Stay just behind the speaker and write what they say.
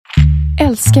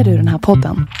Älskar du den här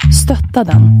podden?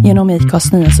 Stötta den genom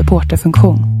ICAs nya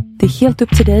supporterfunktion. Det är helt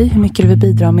upp till dig hur mycket du vill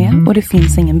bidra med och det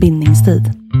finns ingen bindningstid.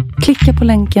 Klicka på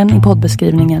länken i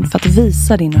poddbeskrivningen för att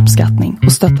visa din uppskattning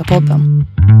och stötta podden.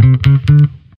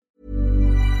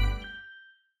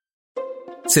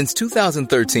 Since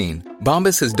 2013,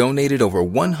 Bombas has donated over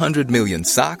 100 million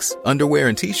socks, underwear,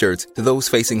 and T-shirts to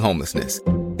those facing homelessness.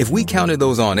 If we counted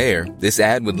those on air, this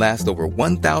ad would last over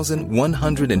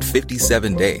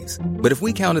 1,157 days. But if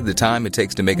we counted the time it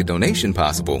takes to make a donation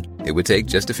possible, it would take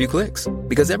just a few clicks.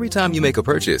 Because every time you make a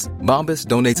purchase, Bombas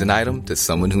donates an item to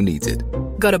someone who needs it.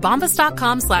 Go to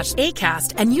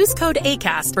bombas.com/ACAST and use code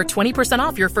ACAST for 20%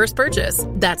 off your first purchase.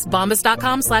 That's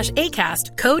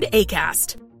bombas.com/ACAST, code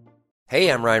ACAST. Hey,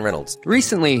 I'm Ryan Reynolds.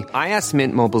 Recently, I asked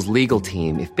Mint Mobile's legal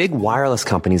team if big wireless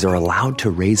companies are allowed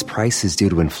to raise prices due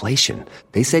to inflation.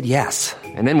 They said yes.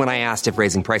 And then when I asked if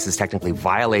raising prices technically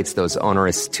violates those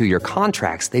onerous two-year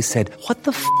contracts, they said, "What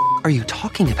the f*** are you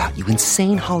talking about, you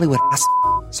insane Hollywood ass?"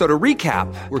 So to recap,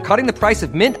 we're cutting the price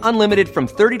of Mint Unlimited from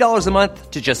 $30 a month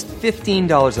to just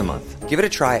 $15 a month. Give it a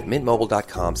try at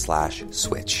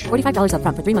mintmobile.com/switch. $45 up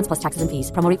front for 3 months plus taxes and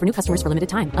fees. Promo rate for new customers for limited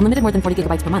time. Unlimited more than 40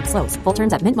 gigabytes per month. Slows full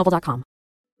terms at mintmobile.com.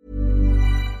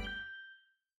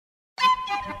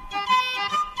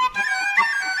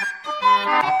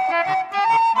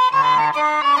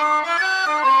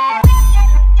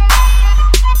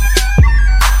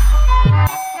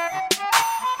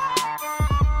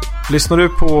 Lyssnar du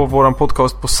på våran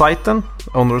podcast på sajten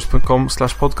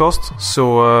onroads.com/podcast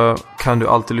så kan du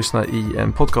alltid lyssna i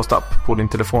en podcast-app på din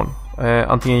telefon.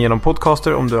 Antingen genom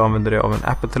Podcaster om du använder dig av en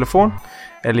Apple-telefon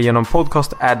eller genom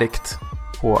Podcast Addict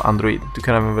på Android. Du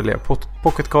kan även välja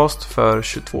Pocketcast för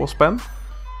 22 spänn.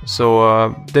 Så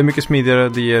det är mycket smidigare,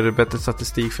 det ger bättre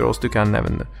statistik för oss. Du kan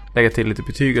även lägga till lite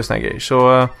betyg och såna grejer.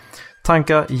 Så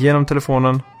tanka genom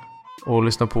telefonen och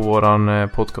lyssna på våran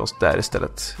podcast där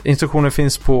istället. Instruktioner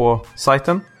finns på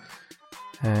sajten.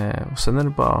 Och sen är det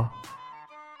bara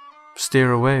steer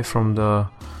away from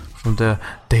the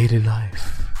daily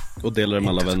life. Och dela det med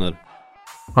alla vänner.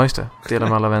 Ja, just det. Dela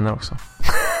med alla vänner också.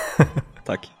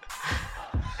 Tack.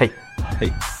 Hej.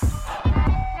 Hej.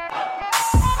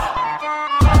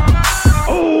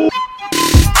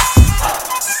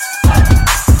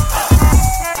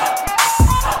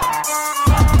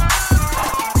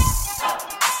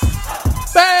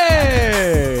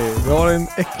 Vi har en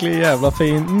äcklig jävla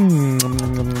fin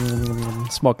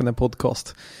smakande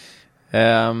podcast.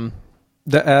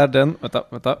 Det är den.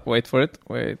 Vänta. Wait for it.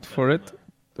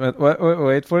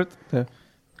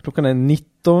 Klockan är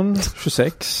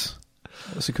 19:26.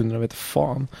 Sekunderna vet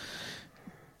fan.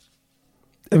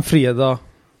 En fredag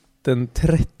den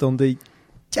 13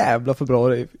 jävla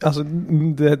februari. Alltså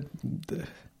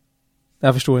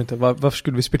jag förstår inte. Varför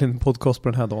skulle vi spela in en podcast på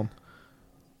den här dagen?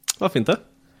 Varför inte?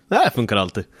 Det funkar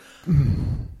alltid.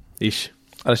 Ish.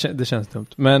 Ja, det känns dumt.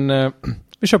 Men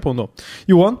vi kör på ändå.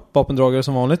 Johan, vapendragare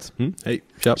som vanligt. Hej.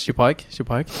 Tja.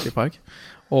 Tjipike.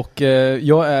 Och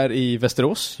jag är i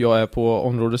Västerås. Jag är på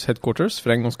Onroads headquarters för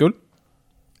en gångs skull.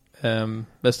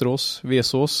 Västerås,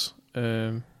 Vesås,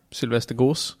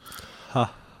 Sylvestergås.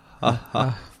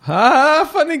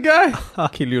 Funny guy.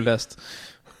 Kill you last.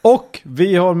 Och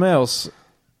vi har med oss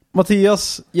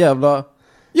Mattias jävla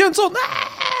Jönsson.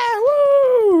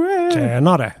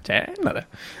 Tjänare.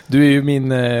 Du är ju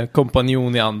min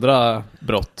kompanjon i andra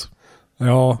brott.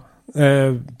 Ja,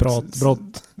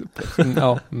 brott.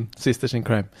 Ja, sisters in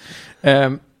crime.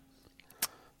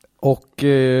 Och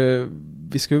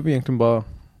vi ska ju egentligen bara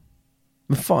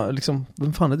vem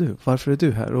fan är du? Varför är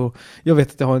du här? Och jag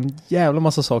vet att jag har en jävla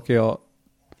massa saker jag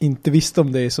inte visste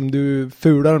om dig som du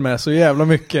fular med så jävla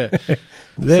mycket.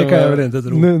 Det så, kan jag väl inte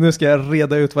tro. Nu ska jag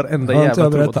reda ut varenda jävla tråd.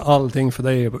 Jag berätta allting för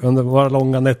dig under våra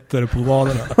långa nätter på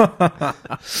vanorna.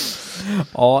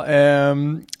 Ja,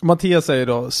 Mattias är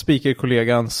då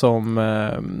speakerkollegan som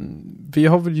vi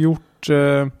har väl gjort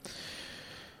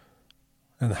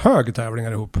en hög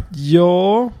tävlingar ihop.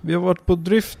 Ja, vi har varit på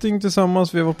drifting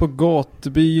tillsammans, vi har varit på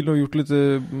gatubil och gjort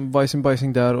lite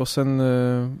bajsing där och sen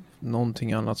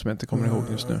någonting annat som jag inte kommer ihåg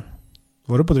just nu.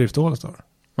 Var du på driftålet då?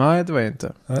 Nej, det var jag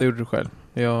inte. Det gjorde du själv.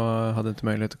 Jag hade inte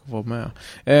möjlighet att få med.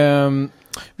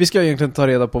 Vi ska egentligen ta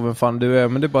reda på vem fan du är,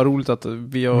 men det är bara roligt att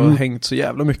vi har hängt så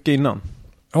jävla mycket innan.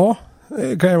 Ja,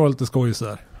 det kan ju vara lite skoj så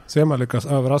där. Se om man lyckas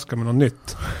överraska med något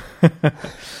nytt.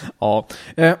 Ja.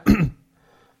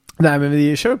 Nej, men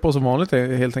vi kör på som vanligt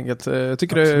helt enkelt. Jag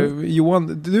tycker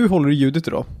Johan, du håller i ljudet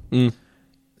idag.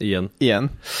 Igen.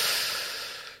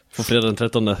 På fredag den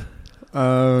 13.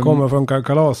 Kommer funka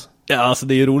kalas. Ja, alltså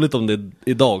det är ju roligt om det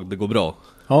idag det går bra.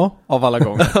 Ja, av alla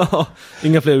gånger.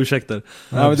 Inga fler ursäkter.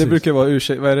 Ja, men det brukar vara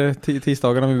vad är det?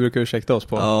 Tisdagarna vi brukar ursäkta oss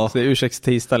på. Ja. Så det är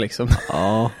ursäktstisdag liksom.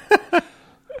 Ja.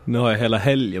 Nu har jag hela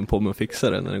helgen på mig att fixa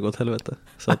det när det går åt helvete.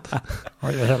 Så att...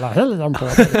 Har jag hela helgen på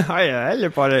det? Ja, jag häller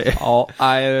på det. Ja,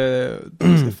 nej,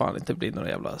 det ska fan inte bli några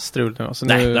jävla strul nu. Alltså,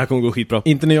 Nej, nu, det här kommer gå skitbra.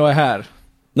 inte när jag är här.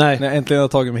 Nej. När jag äntligen har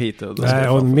tagit mig hit. Då ska Nej, det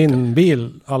och fan min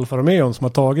bil, Alfa Romeo, som har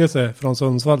tagit sig från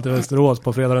Sundsvall till Västerås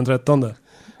på fredag den 13.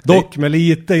 Dock med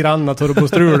lite granna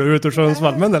turbostrul ut ur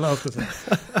Sundsvall, men det löste sig.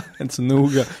 inte så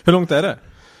noga. Hur långt är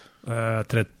det?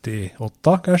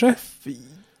 38 kanske? Fy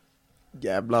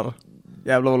jävlar.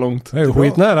 Jävlar vad långt. Det är ju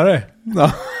skitnära det.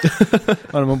 Ja. Ja,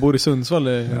 när man bor i Sundsvall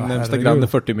är Ja, närmsta herregud. granne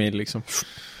 40 mil liksom.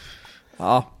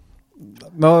 Ja.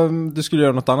 Men du skulle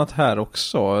göra något annat här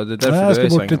också. Det är därför Nej, du jag är ska i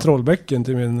bort svängen. till Trollbäcken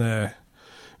till min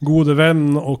gode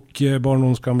vän och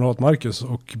barndomskamrat Marcus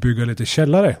och bygga lite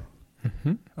källare.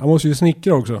 Jag måste ju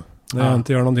snickra också när jag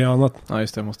inte gör någonting annat. Ja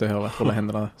just det, jag måste hålla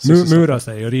händerna Mura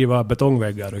sig och riva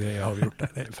betongväggar och grejer har vi gjort där.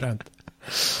 Det är fränt.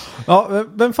 Ja,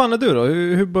 vem fan är du då?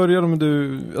 Hur började med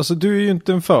du? Alltså du är ju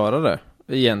inte en förare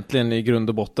egentligen i grund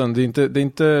och botten. Det är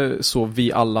inte så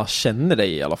vi alla känner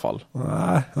dig i alla fall.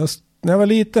 Nej, när jag var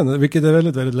liten, vilket är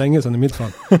väldigt, väldigt länge sedan i mitt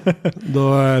fall.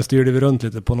 Då styrde vi runt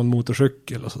lite på någon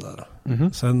motorcykel och sådär.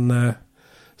 Sen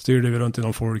styrde vi runt i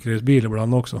någon folkracebil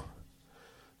ibland också.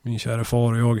 Min kära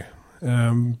far och jag.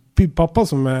 Pappa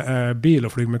som är bil-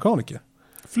 och flygmekaniker.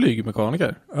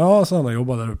 Flygmekaniker? Ja, så han har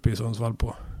jobbat där uppe i Sundsvall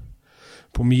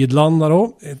på Midlanda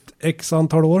då. Ett x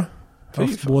antal år.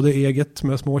 Haft både eget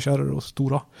med små kärror och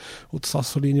stora åt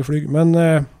SAS och Linjeflyg. Men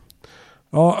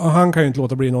ja, han kan ju inte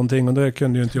låta bli någonting och det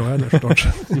kunde ju inte jag heller förstås.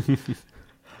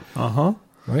 Aha.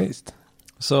 Ja, visst.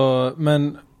 Så,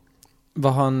 men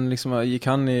var han liksom, gick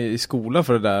han i skola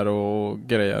för det där och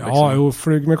grejer? Liksom? Ja, jo,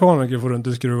 flygmekaniker får du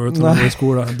inte skruva ut någon i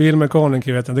skola.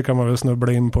 Bilmekaniker vet jag, det kan man väl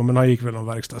snubbla in på. Men han gick väl någon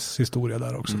verkstadshistoria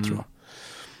där också tror jag.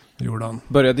 Det gjorde han.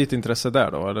 Började ditt intresse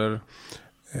där då, eller?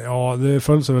 Ja, det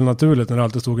föll sig väl naturligt när det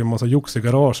alltid stod en massa jox i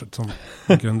garaget som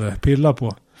man kunde pilla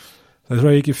på. Så jag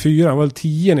tror jag gick i 4, jag var väl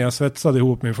 10 när jag svetsade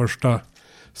ihop min första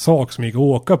sak som gick att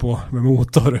åka på med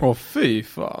motor. Åh fy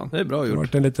fan, det är bra Det gjort.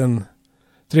 var en liten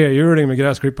trehjuling med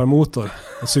gräsklipparmotor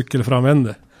och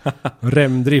cykelframände.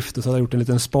 Remdrift och så hade jag gjort en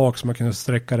liten spak som man kunde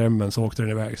sträcka remmen så åkte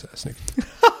den iväg så här snyggt.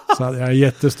 Så hade jag en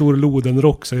jättestor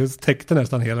lodenrock så jag täckte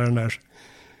nästan hela den där.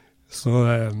 Så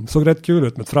såg rätt kul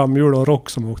ut med ett framhjul och en rock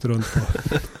som åkte runt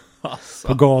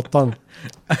på gatan.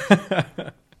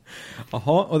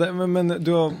 Jaha, och men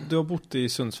du har bott i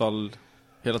Sundsvall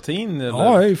hela tiden? Eller?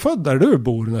 Ja, jag är ju född där du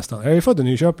bor nästan. Jag är född i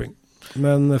Nyköping.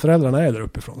 Men föräldrarna är där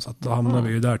uppifrån så att då hamnar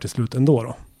vi ju där till slut ändå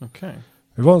då. Okej.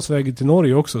 Vi var en sväg till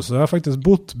Norge också så jag har faktiskt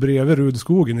bott bredvid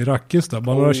Rudskogen i Rackestad.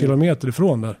 Bara några kilometer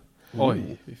ifrån där.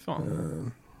 Oj, fy fan.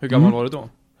 Hur gammal var du då?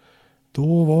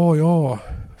 Då var jag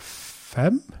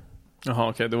 5. Jaha,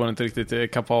 okej. Du var inte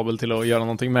riktigt kapabel till att göra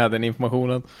någonting med den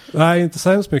informationen. Nej, inte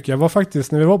så hemskt mycket. Jag var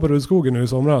faktiskt, när vi var på Rudskogen nu i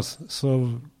somras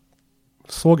så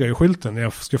såg jag ju skylten när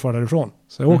jag skulle fara därifrån.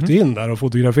 Så jag åkte in där och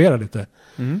fotograferade lite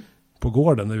på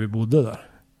gården där vi bodde där.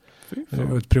 Det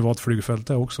var ett privat flygfält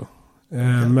där också.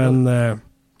 Men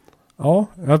ja,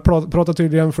 jag pratade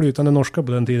tydligen flytande norska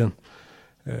på den tiden.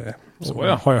 Så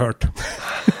har jag hört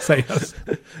sägas.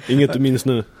 Inget du minns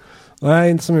nu?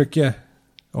 Nej, inte så mycket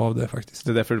av det faktiskt.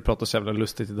 Det är därför du pratar så jävla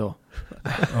lustigt idag.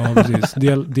 Ja, precis.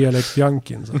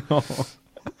 Dialektjankin.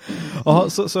 Jaha,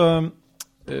 så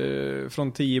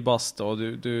från 10 bast då,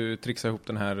 du trixar ihop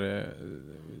den här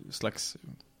slags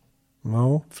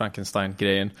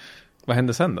Frankenstein-grejen. Vad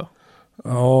hände sen då?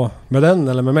 Ja, med den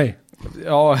eller med mig?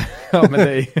 Ja med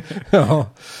dig.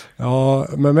 ja,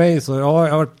 med mig så jag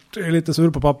har varit lite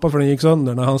sur på pappa för den gick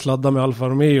sönder när han sladdade med Alfa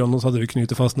Romeo och så hade vi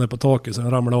knutit fast den på taket så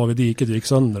den ramlade av i diket och gick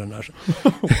sönder den där.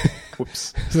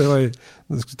 Oops. Så det var ju,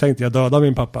 då tänkte jag döda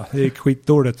min pappa. Det gick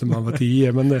skitdåligt när man var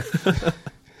 10 men det...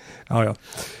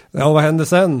 Ja, vad hände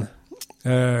sen?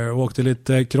 Åkte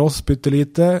lite cross, bytte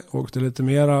lite. Åkte lite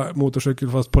mera motorcykel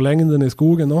fast på längden i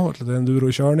skogen då. Lite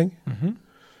enduro-körning.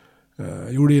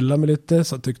 Gjorde illa med lite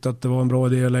så jag tyckte att det var en bra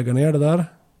idé att lägga ner det där.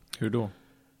 Hur då?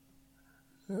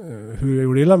 Hur jag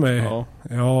gjorde illa med? Ja.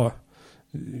 Ja,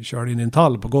 körde in i en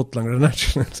tall på Gotland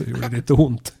Gränärtsen så det gjorde lite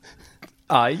ont.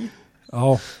 Aj.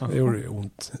 Ja, det gjorde ju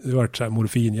ont. Det var så här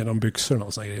morfin genom byxorna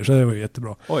och såna grejer så det var ju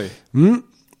jättebra. Oj.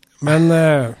 Men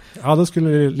ja, då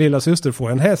skulle lilla syster få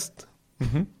en häst.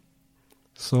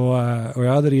 Så, och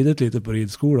jag hade ridit lite på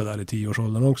ridskola där i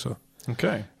 10-årsåldern också.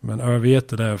 Okej. Men överget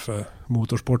det där för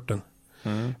motorsporten.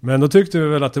 Men då tyckte vi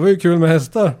väl att det var ju kul med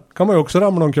hästar. Kan man ju också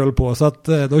ramla omkull på. Så att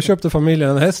då köpte familjen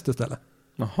en häst istället.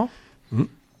 Jaha.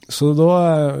 Så då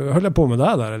höll jag på med det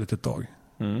där ett litet tag.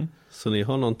 Så ni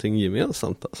har någonting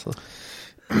gemensamt alltså?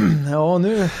 Ja,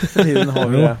 nu för tiden har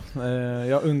vi det.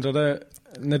 Jag undrade,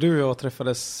 när du och jag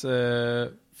träffades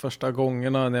första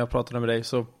gångerna när jag pratade med dig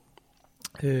så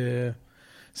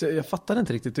jag fattade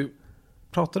inte riktigt. Du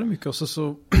pratade mycket och så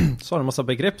sa du en massa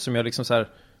begrepp som jag liksom så här,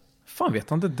 fan vet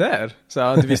han det där? Så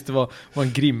här, du visste vad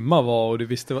en grimma var och du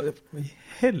visste vad i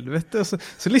helvete. Och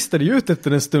så listade du ut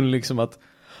efter en stund liksom att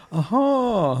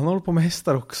aha, han håller på med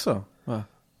hästar också.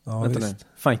 Ja, vänta nu,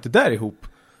 fan inte där ihop.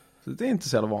 Så det är inte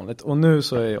så jävla vanligt. Och nu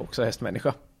så är jag också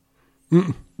hästmänniska.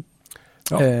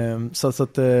 Ja. Så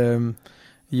att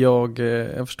jag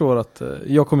förstår att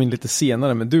jag kom in lite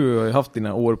senare, men du har ju haft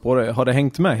dina år på det. Har det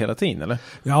hängt med hela tiden, eller?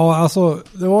 Ja, alltså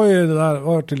det var ju det där,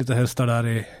 var till lite hästar där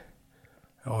i,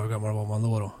 ja hur gammal var man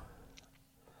då?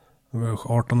 Det var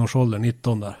 18-årsåldern,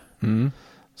 19 där.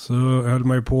 Så höll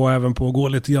man ju på även på att gå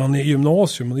lite grann i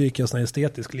gymnasium och då gick jag sån här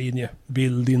estetisk linje,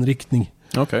 bildinriktning.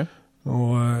 Okej.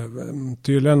 Och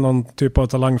tydligen någon typ av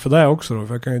talang för det också då,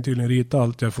 för jag kan ju tydligen rita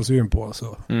allt jag får syn på.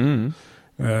 Så,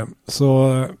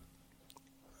 så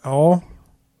ja,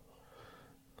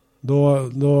 då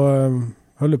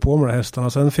höll jag på med de hästarna.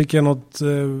 Sen fick jag något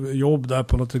jobb där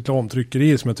på något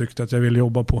reklamtryckeri som jag tyckte att jag ville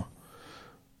jobba på.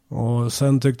 Och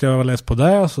sen tyckte jag var läst på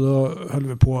det, så då höll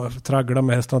vi på att traggla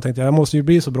med hästarna och tänkte jag måste ju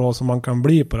bli så bra som man kan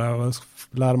bli på det här. Och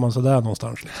lär man sig där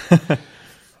någonstans.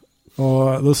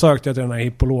 Och då sökte jag till den här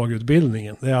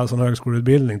hippologutbildningen. Det är alltså en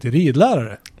högskoleutbildning till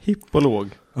ridlärare. Hippolog.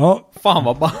 Ja. Fan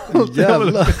vad ballt.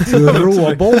 Jävlar. Så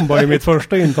råbomba i mitt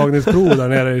första intagningsprov där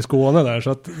nere i Skåne där. Så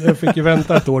att jag fick ju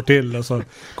vänta ett år till och så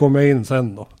kom jag in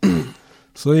sen då.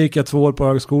 Så gick jag 2 år på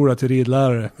högskola till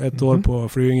ridlärare. 1 år på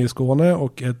Flyinge i Skåne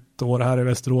och 1 år här i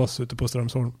Västerås ute på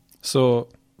Strömsholm. Så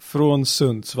från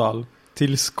Sundsvall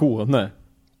till Skåne?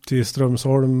 Till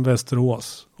Strömsholm,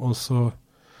 Västerås. Och så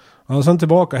ja, sen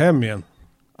tillbaka hem igen.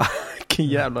 Vilken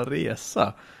jävla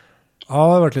resa. Ja,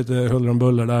 det har varit lite huller om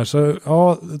buller där. Så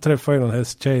ja, träffade jag någon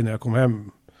hästtjej när jag kom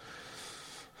hem.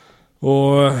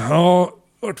 Och ja,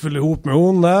 vart väl ihop med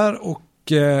hon där och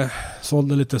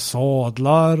sålde lite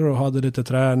sadlar och hade lite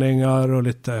träningar och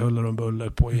lite huller om buller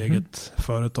på eget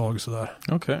företag sådär.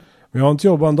 Okej. Men jag har inte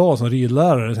jobbat en dag som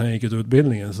ridlärare sen jag gick ut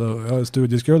utbildningen, så jag har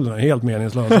studieskulderna helt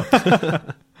meningslösa.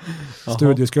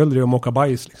 Studieskulder är att mocka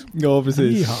bajs liksom. Ja,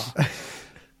 precis. Iha.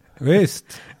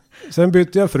 Visst. Sen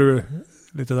bytte jag fru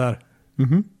lite där.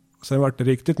 Sen var det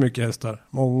riktigt mycket hästar.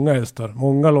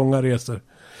 Många långa resor.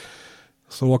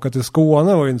 Så åka till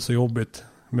Skåne var ju inte så jobbigt.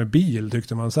 Med bil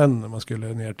tyckte man sen när man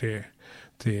skulle ner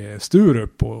till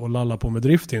Sturup och lalla på med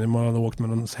drifting. När man hade åkt med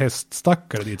någon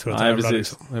häststackare dit för att tävla. Precis.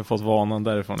 Liksom. Jag har fått vanan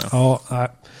därifrån. Ja, nej.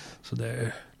 Så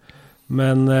det.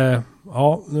 Men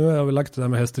ja, nu har vi lagt det där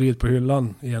med hästrid på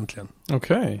hyllan egentligen.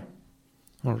 Okej.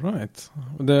 All right.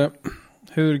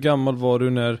 Hur gammal var du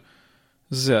när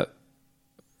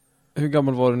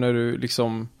du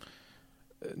liksom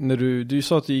när du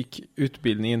sa att du gick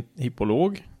utbildningen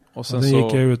hippolog och sen så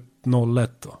gick jag ut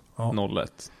 01 då. Ja.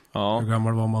 01. Ja. Hur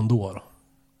gammal var man då?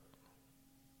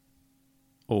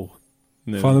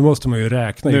 Nu. Fan, det måste man ju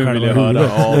räkna i själva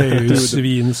huvudet. Ja, det är ju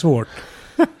svinsvårt.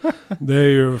 Det är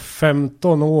ju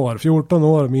 15 år, 14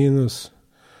 år minus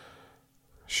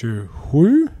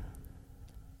 27.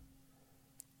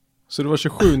 Så du var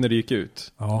 27 när du gick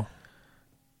ut? Ja.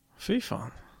 Fy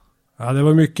fan. Ja, det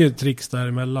var mycket tricks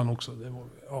däremellan också. Det var,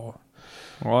 ja.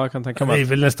 Ja, jag kan tänka mig. Det är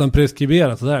väl nästan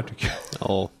preskriberat det där tycker jag.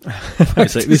 Ja,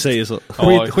 vi säger så.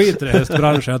 Skit i det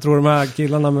hästbranschen. Jag tror de här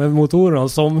killarna med motorerna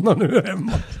somnar nu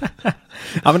hemma.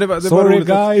 Ja, men det var sorry roligt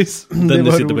guys.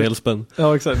 Den sitter på helspänn.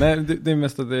 Ja, exakt. Nej, det är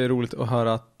mest att det är roligt att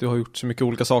höra att du har gjort så mycket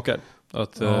olika saker.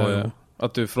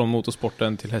 Att du från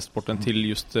motorsporten till hästsporten till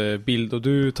just bild. Och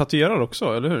du tatuerar också,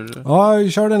 eller hur? Ja,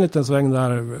 jag körde en liten sväng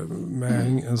där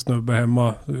med en snubbe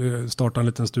hemma. Startade en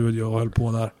liten studio och höll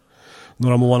på där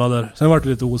några månader. Sen var det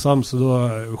lite osams så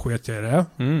då sket jag i det.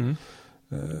 Det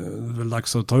är väl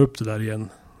dags att ta upp det där igen.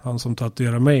 Han som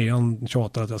tatuerar mig, han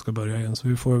tjatar att jag ska börja igen. Så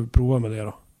vi får prova med det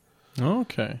då. Ja,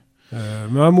 okej.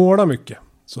 Men jag målar mycket.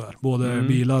 Så här. Både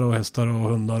bilar och hästar och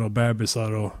hundar och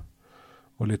bebisar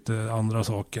och lite andra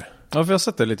saker. Ja, för jag har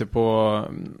sett det lite på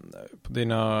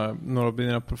några av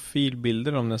dina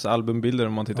profilbilder, om dess albumbilder.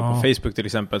 Om man tittar på Facebook till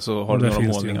exempel så har du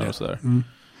några målningar och sådär.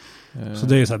 Så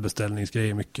det är så här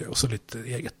beställningsgrejer mycket och så lite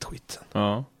eget skit.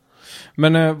 Ja.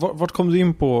 Men vart kom du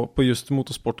in på just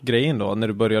motorsportgrejen då? När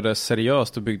du började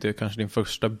seriöst och byggde kanske din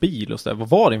första bil och sådär. Vad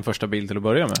var din första bil till att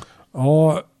börja med?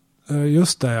 Ja,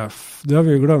 just det. Det har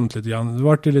vi ju glömt lite grann. Det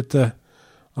var ju lite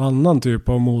annan typ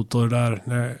av motor där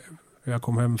när jag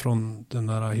kom hem från den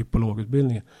där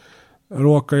hippologutbildningen. Jag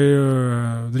råkade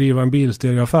ju driva en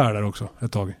bilstereoaffär där också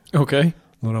ett tag. Okej.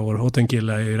 Några år åt en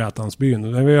kille i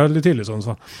Rätansbyn. Vi höll till i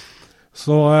sånt.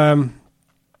 Så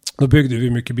Då byggde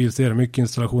vi mycket bilserier, mycket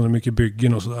installationer, mycket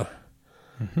byggen och sådär.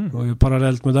 Och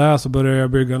parallellt med det så började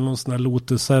jag bygga någon sån här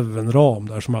Lotus 7-ram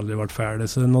där som aldrig varit färdig.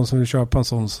 Så någon som vill köpa en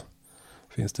sån så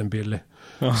finns det en billig.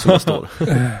 Så står.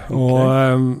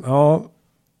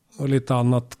 Och lite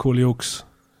annat koliox.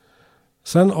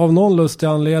 Sen av någon lustig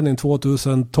anledning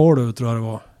 2012 tror jag det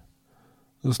var.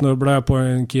 Då snubblade jag på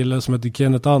en kille som heter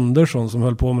Kenneth Andersson som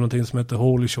höll på med någonting som heter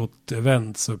Holy Shot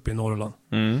Events uppe i Norrland.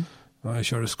 Jag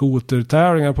körde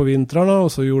skotertävlingar på vintrarna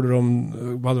och så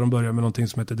hade de börjat med någonting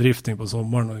som heter drifting på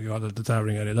sommaren och jag hade lite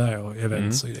tävlingar i det och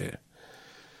events och grejer.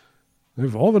 Vi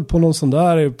var väl på någon sån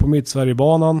där på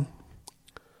Mittsverigebanan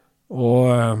och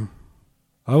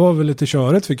det var väl lite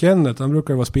körigt för Kenneth. Han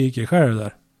brukar ju vara speaker själv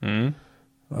där.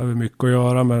 Det hade mycket att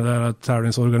göra med den här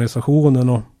tävlingsorganisationen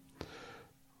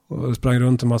och sprang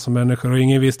runt en massa människor och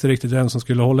ingen visste riktigt vem som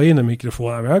skulle hålla in en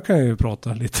mikrofon. Men jag kan ju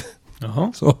prata lite.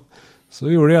 Jaha.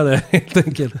 Så gjorde jag det helt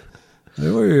enkelt. Det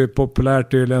var ju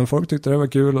populärt tydligen. Folk tyckte det var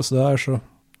kul och sådär. Så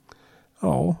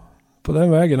ja, på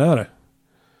den vägen är det.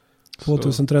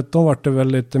 2013 var det väl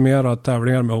lite mera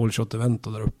tävlingar med Whole Shot Event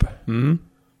där uppe.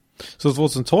 Så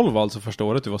 2012 var alltså första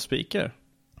året du var speaker?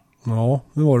 Ja,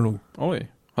 det var det nog.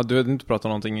 Oj, du hade inte pratat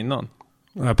någonting innan?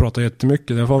 Jag pratar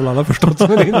jättemycket, det får väl alla förstått.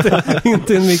 Men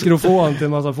inte en mikrofon till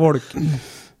en massa folk.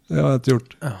 Det har jag inte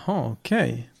gjort. Jaha,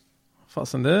 okej.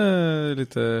 Fasen, det är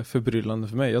lite förbryllande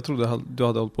för mig. Jag trodde du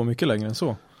hade hållit på mycket längre än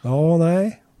så. Ja,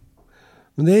 nej.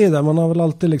 Men det är ju det, man har väl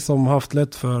alltid liksom haft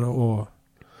lätt för att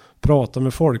prata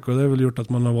med folk. Och det har väl gjort att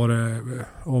man har varit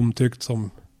omtyckt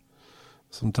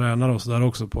som tränare och sådär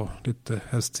också på lite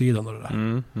hästsidan och det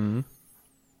där.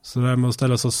 Så det där med att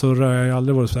ställa sig och surra, jag har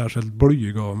aldrig varit särskilt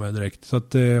blyg av mig direkt. Så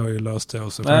att det har ju löst det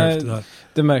och så efter det där.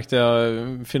 Det märkte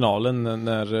jag finalen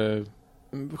när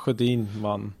Sjödin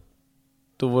vann.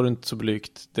 Då var du inte så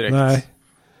blygt direkt. Nej,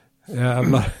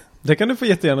 jävlar. Det kan du få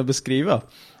jättegärna beskriva.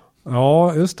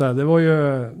 Ja, just det. Det var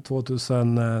ju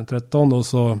 2013 då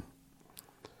så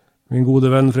min gode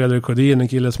vän Fredrik Sjödin, en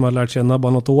kille som jag lärt känna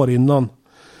bara något år innan.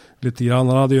 Lite grann.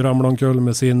 Han hade ju ramlat omkull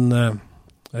med sin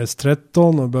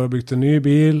S13 och började bygga en ny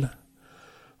bil.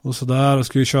 Och sådär. Och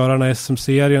skulle köra den här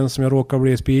SM-serien som jag råkade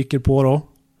bli speaker på då.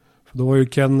 För då var ju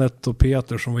Kenneth och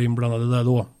Peter som var inblandade där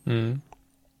då.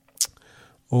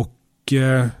 Och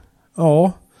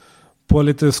på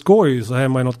lite skoj så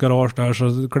hemma i något garage där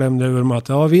så klämde jag över med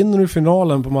att vinner du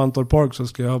finalen på Mantorp Park så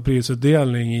ska jag ha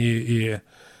prisutdelning i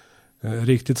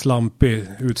riktigt slampig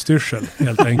utstyrsel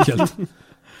helt enkelt.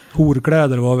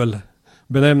 Horkläder var väl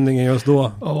benämningen just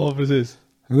då. Ja, precis.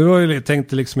 Det var ju, jag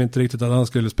tänkte liksom inte riktigt att han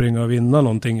skulle springa och vinna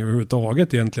någonting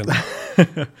överhuvudtaget egentligen.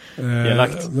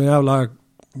 Men jävla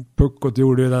puckot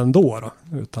gjorde ju det ändå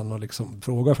då, utan att liksom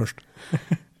fråga först.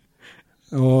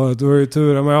 Och det var ju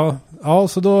tur, men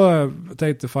så då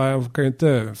tänkte jag kan ju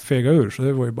inte fega ur, så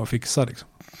det var ju bara fixa liksom.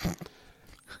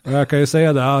 Och jag kan ju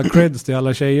säga det, creds till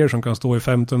alla tjejer som kan stå i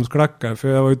 5-tumsklackar, för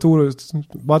jag var ju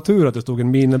bara tur att det stod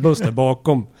en minibuss där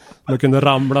bakom. Man kunde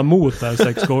ramla mot där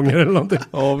 6 gånger eller någonting.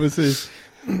 Ja, precis.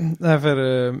 Nej, för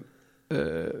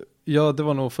det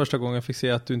var nog första gången jag fick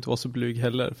se att du inte var så blyg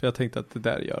heller, för jag tänkte att det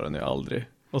där gör han ju aldrig.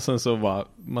 Och sen så var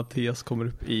Mattias kommer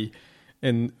upp i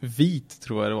en vit,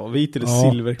 tror jag det var. Vit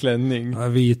eller silverklänning. Ja,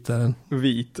 vit är den.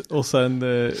 Vit. Och sen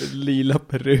lila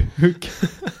peruk.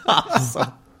 Alltså.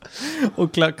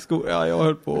 Och klackskor. Ja, jag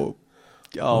höll på.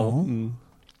 Ja,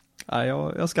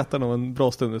 jag skrattar nog en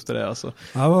bra stund efter det alltså.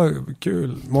 Ja, det var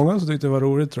kul. Många som tyckte det var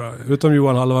roligt tror jag. Utom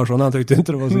Johan Halvarsson, han tyckte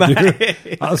inte det var så kul.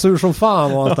 Han sur som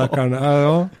fan var han stackaren.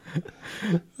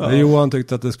 Ja. Johan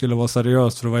tyckte att det skulle vara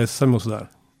seriöst för att vara SM och sådär.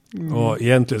 Och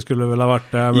egentligen skulle det väl ha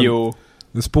varit det. Men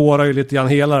det spårar ju lite grann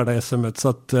hela det där SM:et så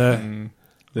att... det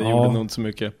gjorde nog inte så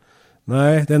mycket.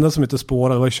 Nej, det enda som inte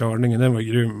spårade var körningen. Den var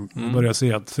grym. Jag började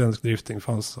se att svensk drifting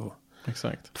fanns och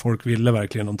exakt. Folk ville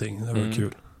verkligen någonting. Det var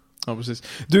kul. Ja, precis.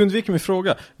 Du undviker min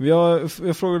fråga. Jag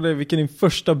frågade dig vilken din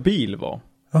första bil var.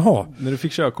 Jaha. När du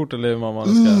fick körkort eller mamma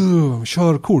ska...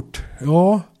 Körkort.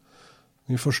 Ja.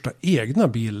 Min första egna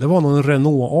bil. Det var nog en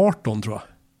Renault 18 tror jag.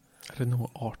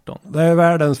 Renault 18? Det är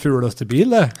världens fulaste bil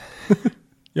det.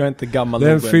 Jag är inte gammal. Det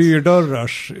är en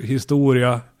 4-dörrars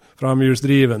historia.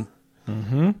 Framhjulsdriven.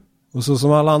 Och så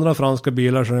som alla andra franska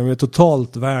bilar så är den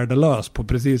totalt värdelös på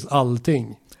precis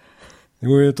allting. Det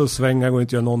går ju inte att svänga, det går inte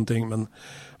att göra någonting. Men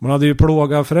man hade ju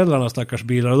plågat föräldrarna stackars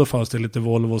bilar och då fanns det lite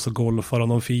Volvo och Golfar och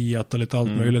någon Fiat och lite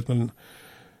allt möjligt. Men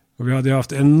och vi hade ju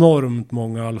haft enormt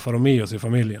många Alfa Romeos i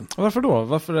familjen. Varför då?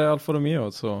 Varför är Alfa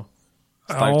Romeo så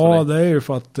starkt? Ja, det är ju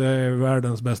för att det är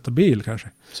världens bästa bil kanske.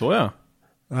 Så ja.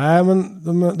 Nej, men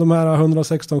de här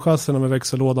 116 chasserna med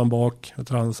växellådan bak,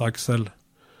 transaxel,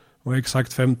 Och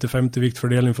exakt 50-50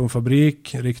 viktfördelning från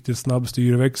fabrik. Riktigt snabb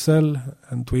styrväxel.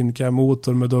 En twin cam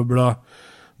motor med dubbla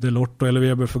Delorto eller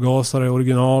Weber-förgasare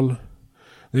original.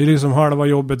 Det är liksom halva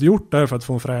jobbet gjort där för att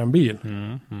få en frän bil.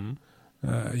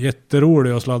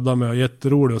 Jätterolig att sladda med och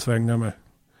jätterolig att svänga med.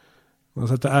 Man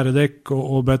sätter R-däck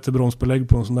och bättre bromsbelägg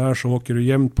på en sån här, så åker du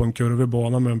jämnt på en kurvig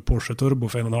bana med en Porsche Turbo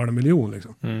för 1,5 miljon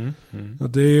liksom. Och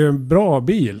det är ju en bra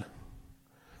bil.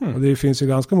 Och det finns ju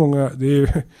ganska många, det är ju,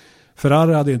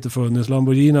 Ferrari hade inte funnits,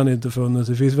 Lamborghini hade inte funnits.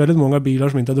 Det finns väldigt många bilar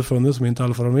som inte hade funnits, som inte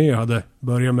Alfa Romeo hade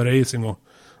börjat med racing och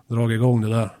dragit igång det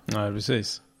där. Nej,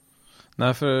 precis.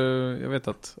 Nej, för jag vet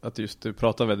att just du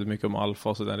pratar väldigt mycket om Alfa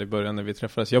och så där i början när vi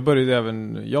träffades. Jag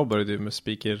började med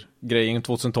speaker-grejen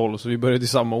 2012, så vi började i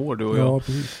samma år du och jag. Ja,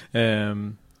 precis.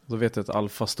 Då vet jag att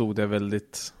Alfa stod där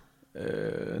väldigt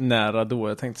nära då.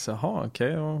 Jag tänkte så här,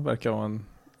 okej, verkar vara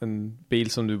en bil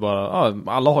som du bara,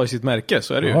 alla har ju sitt märke,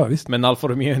 så är det ju. Visst. Men Alfa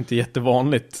Romeo är inte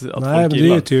jättevanligt att Nej, folk men det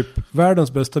är ju typ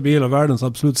världens bästa bil och världens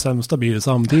absolut sämsta bil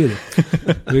samtidigt.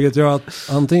 Vilket gör att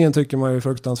antingen tycker man ju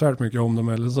fruktansvärt mycket om dem,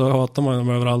 eller så hatar man dem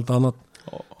över allt annat.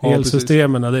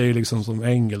 Elsystemen, det är ju liksom som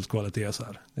engelsk kvalitet så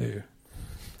här. Det är ju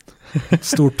ett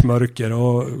stort mörker,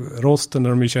 och rosten är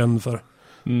de ju känd för.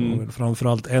 Och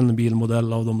framförallt en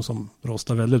bilmodell av dem som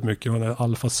rostar väldigt mycket, var den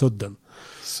Alfa Sudden.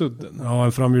 Ja,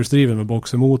 en framhjulsdriven med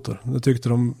boxermotor. Då tyckte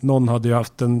någon hade ju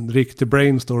haft en riktig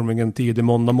brainstorming en tidig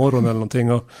måndag morgon eller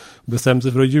någonting och bestämt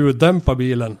sig för att ljuddämpa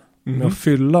bilen med att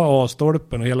fylla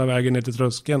A-stolpen och hela vägen ner till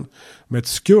tröskeln med ett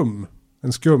skum.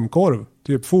 En skumkorv,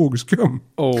 typ fogskum.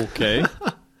 Okej.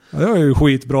 Ja, det var ju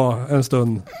skitbra en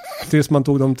stund. Tills man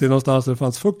tog dem till någonstans där det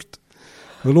fanns fukt.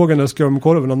 Då låg den där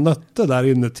skumkorven och nötte där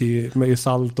inuti med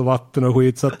salt och vatten och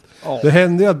skit. Så att det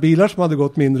hände ju att bilar som hade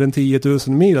gått mindre än 10 000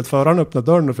 mil, att föraren öppnade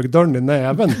dörren och fick dörren i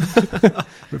näven.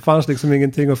 Det fanns liksom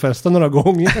ingenting att fästa några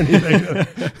gånger i längre.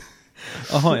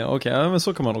 Jaha, ja, okej. Ja, men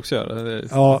så kan man också göra.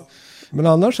 Ja, men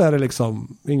annars är det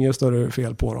liksom inget större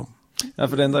fel på dem. Ja,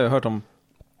 för det enda jag har hört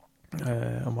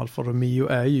om Alfa Romeo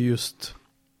är ju just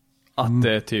att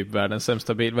det är typ världens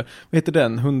sämsta bil. Vad heter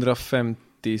den?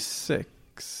 156?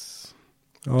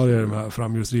 Ja, det är de här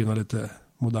framhjulsdrivna lite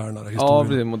modernare historien.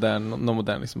 Ja, det är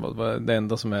modern liksom. Det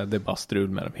enda som är, det är bara strul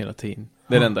med dem hela tiden.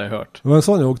 Det är det enda jag hört. Det var en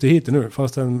sån jag åkte hit nu,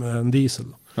 fast en diesel.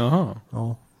 Jaha.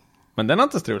 Ja. Men den har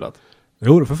inte strulat?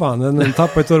 Jo, för fan. Den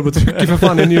tappar ju turbotrycket för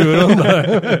fan i njuren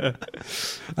där.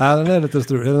 Nej, den är lite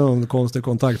strul. Det är någon konstig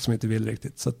kontakt som inte vill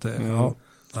riktigt. Så att, ja,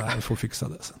 jag får fixa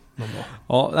det sen.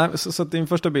 Ja, så att din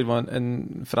första bil var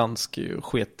en fransk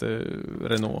sket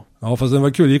Renault. Ja, fast den var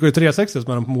kul. Det gick ju 360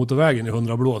 med den på motorvägen i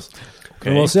 100 blås.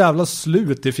 Okay. Den var så jävla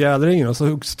slut i fjädringen och så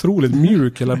otroligt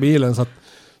mjuk hela bilen, så att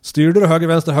styrde du höger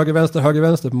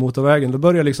vänster på motorvägen, då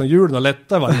börjar liksom hjulen att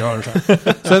lätta varje hörn.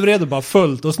 Så jag vred bara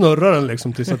fullt och snurrade den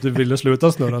liksom tills att du ville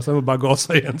sluta snurra. Sen var bara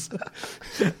gasa igen.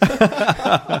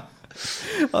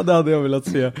 Ja, det hade jag velat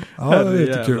se. Ja, det är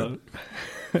jättekul.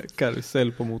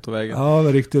 Karusell på motorvägen. Ja, det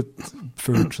var riktigt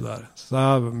fult sådär. Så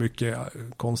här var mycket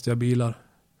konstiga bilar.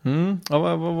 Ja,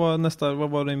 vad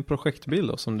var din projektbil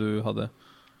då som du hade?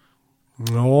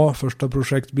 Ja, första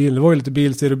projektbil. Det var ju lite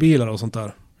bilseriebilar och sånt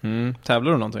där.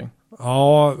 Tävlar du någonting?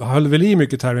 Ja, jag höll väl i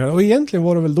mycket tävlingar. Och egentligen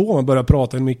var det väl då man började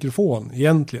prata i en mikrofon.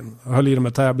 Egentligen. Jag höll i de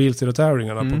här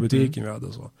bilserietävlingarna på butiken vi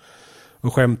hade så.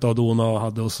 Och skämta och dona och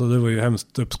hade. Och så det var ju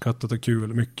hemskt uppskattat och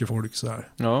kul. Mycket folk så här.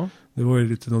 Ja. Det var ju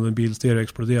lite när en bilstereo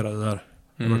exploderade där.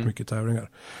 Det har varit mycket tävlingar.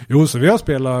 Jo, så vi har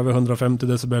spelat över 150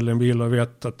 decibel i en bil och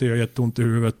vet att det gör jätteont i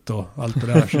huvudet och allt det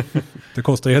där. Så det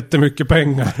kostar jättemycket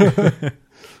pengar.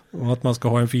 Och att man ska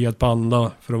ha en Fiat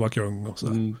Panda för att vara kung och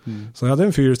så. Så jag hade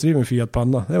en fyrhjulsdriven Fiat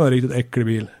Panda. Det var en riktigt äcklig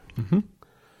bil.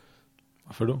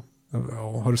 Varför då?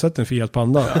 Ja, har du sett en Fiat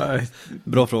Panda? Ja,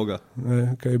 bra fråga.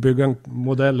 Jag kan ju bygga en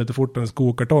modell lite fort än en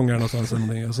skokartong här någonstans.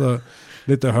 Och så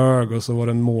lite hög och så var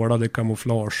den målad i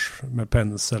kamouflage med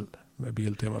pensel med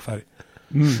biltemafärg.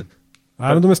 Nej,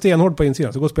 men de är stenhård på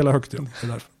insidan så gå och spela högt igen.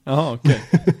 Jaha, okej.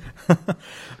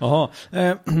 Jaha.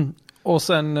 Och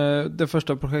sen den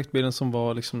första projektbilen som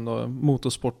var liksom då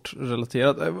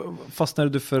motorsportrelaterad. Fastnade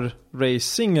du för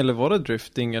racing eller var det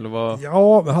drifting eller vad?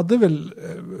 Ja, jag hade väl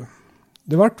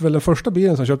det vart väl den första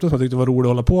bilen som jag köpte som jag tyckte var rolig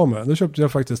att hålla på med. Då köpte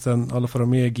jag faktiskt en Alfa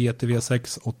Romeo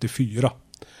GTV6 84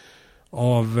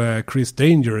 av Chris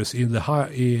Dangerous i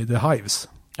The Hives.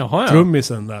 Jaha, ja.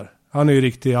 Trummisen där. Han är ju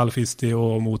riktig alfisti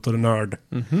och motornörd.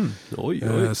 Oj.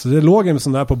 Så det låg en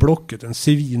sån där på Blocket. En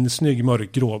svinsnygg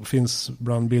mörkgrå. Finns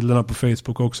bland bilderna på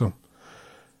Facebook också.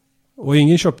 Och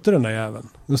ingen köpte den där jäveln.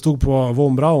 Den stod på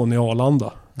Von Braun i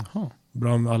Arlanda. Jaha.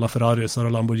 Bland alla Ferraris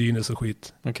och Lamborghinis och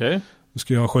skit. Okej. Nu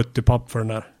ska jag ha 70 papp för den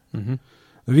där.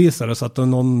 Då visade det sig att det var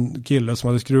någon kille som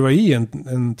hade skruvat i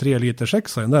en 3 liter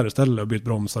 6 där istället och bytt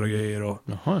bromsar och grejer. Och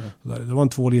det var en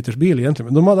 2 liters bil egentligen.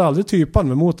 Men de hade aldrig typan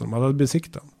med motorn. De hade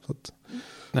besiktat. Så att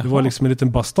det var liksom en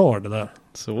liten bastard det där.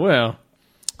 Så ja.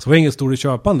 Så var ingen stor i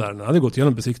köpan där. Den hade gått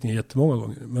igenom besiktningen jättemånga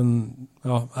gånger. Men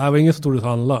ja, det var ingen som stod att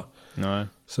handla. Nej.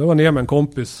 Så jag var ner med en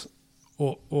kompis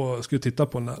och skulle titta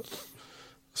på den där.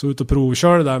 Så ut och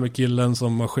provkörde där med killen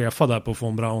som var chefad där på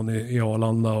von Braun i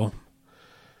Arlanda och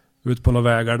ut på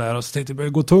några vägar där. Och så tänkte jag, det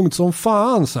började gå tungt som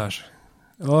fan så här.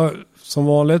 Ja, som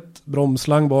vanligt,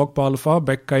 bromslang bak på Alfa,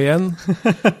 bäcka igen.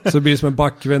 Så det blir som en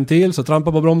backventil, så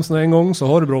trampar på bromsen en gång så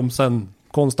har du bromsen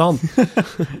konstant.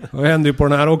 Och det hände ju på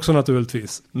den här också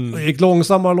naturligtvis. Det gick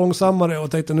långsammare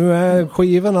och tänkte nu är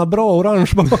skivorna bra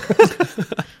orange bak.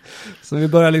 Så vi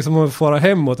började liksom fara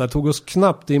hemåt. Jag tog oss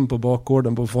knappt in på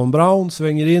bakgården på von Braun,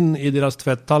 svänger in i deras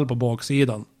tvätthall på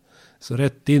baksidan. Så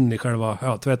rätt in i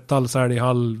själva tvätthall,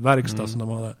 sälj-hall, verkstad som de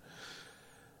hade.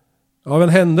 Av en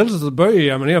händelse så böjer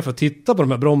jag mig ner för att titta på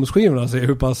de här bromsskivorna och se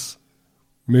hur pass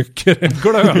mycket det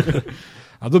glöd.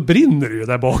 Ja, då brinner det ju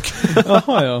där bak.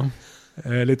 Jaha, ja.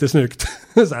 Lite snyggt.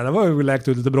 Så här, det var ju läkt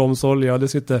ut lite bromsolja. Det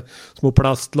sitter små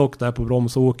plastlock där på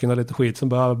bromsåken och lite skit som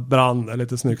bara brann.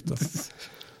 Lite snyggt då.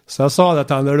 Så jag sa det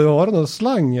till han, när du har någon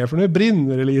slang här, för nu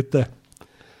brinner det lite.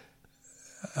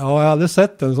 Ja, jag hade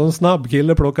sett en sån snabb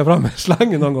kille plocka fram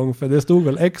slangen någon gång. För det stod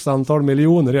väl x antal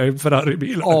miljoner i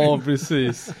Ferrari-bilar. Ja,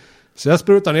 precis. Så jag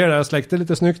sprutade ner där, jag släckte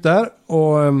lite snyggt där.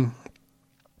 Och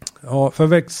ja,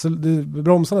 för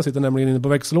bromsarna sitter nämligen inne på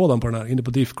växellådan på den här, inne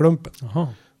på diffklumpen. Jaha.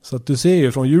 Så att du ser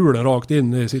ju från hjulen rakt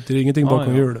in, det sitter ingenting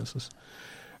bakom hjulen. Så,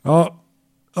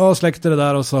 ja, släckte det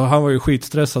där och så han var ju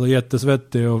skitstressad och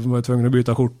jättesvettig och var tvungen att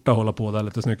byta skjorta och hålla på där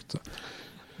lite snyggt. Så.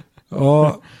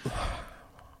 Ja,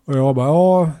 och jag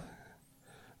bara,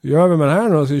 gör vi med den här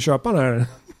nu? Ska vi köpa den här?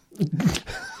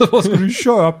 Vad ska du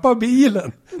köpa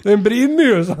bilen? Den brinner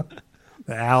ju. Så.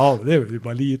 Ja, det är ju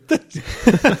bara lite.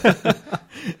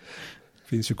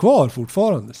 Finns ju kvar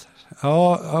fortfarande.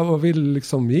 Ja, vad vill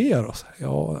liksom ge oss?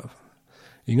 Ja,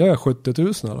 inga 70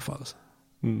 000 i alla fall.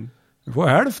 Du får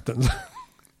hälften.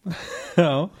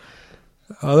 Ja.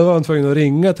 Ja, då var han tvungen att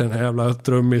ringa till den här jävla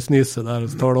trummisnisse där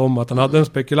och tala om att han hade en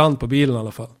spekulant på bilen i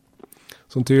alla fall.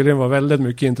 Som tydligen var väldigt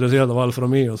mycket intresserad av Alfa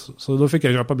Romeo. Så då fick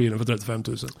jag köpa bilen för 35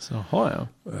 000. Jaha,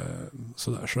 ja.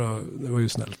 Sådär, så det var ju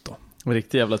snällt då.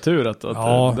 Riktigt jävla tur att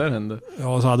det där hände.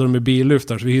 Ja, så hade de med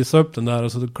billyftar så vi hissade upp den där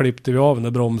och så klippte vi av den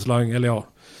där bromslang, eller ja,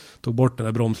 tog bort den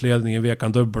där bromsledningen, vek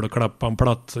han dubbel och klappade han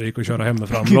platt så gick och köra hem med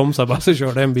frambromsar bara så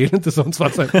körde en bil inte sånt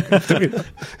svart.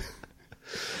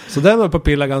 Så den var på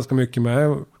pilla ganska mycket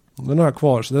med. Den har jag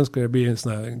kvar så den ska bli en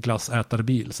sån här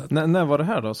klassätarbil sen. När var det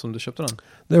här då som du köpte den?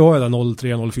 Det var ju där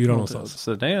 0304 någonstans.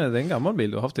 Så det är en gammal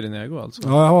bil du har haft i din ägo alltså?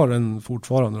 Ja, jag har den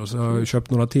fortfarande och så jag har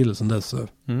köpt några till sen dess.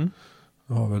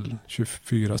 Jag har väl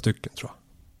 24 stycken tror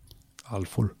jag.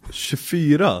 Alfor.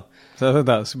 24? Så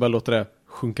där, så bara låter det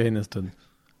sjunka in en stund.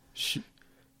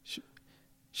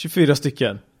 24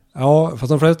 stycken? Ja, fast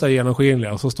de flesta är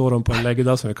genomskinliga och så står de på en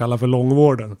läggda som vi kallar för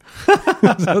långvården.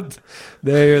 Så att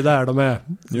det är ju där de är.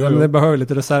 Men det behöver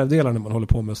lite reservdelar när man håller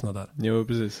på med såna där. Jo,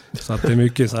 precis. Så att det är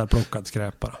mycket så här plockad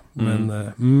skräpare. Men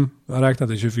jag har räknat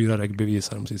till 24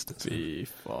 reggbevisar de sista. Fy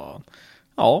fan.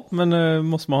 Ja, men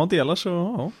måste man ha delar så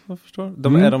ja, jag förstår.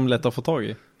 Är de lätta att få tag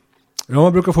i? Ja,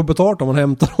 man brukar få betalt om man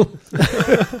hämtar dem.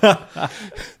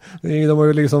 De har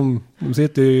ju liksom, de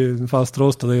sitter ju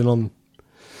fastrostade i någon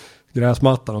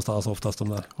gräsmatta någonstans oftast de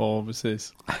där. Ja,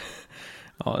 precis.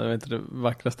 Ja, det är inte det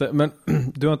vackraste. Men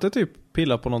du har inte typ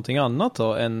pillat på någonting annat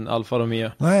då än Alfa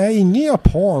Romeo? Nej, ingen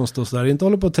japanskt och sådär. Inte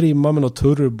håller på att trimma med något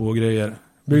turbo och grejer.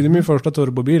 Byggde min första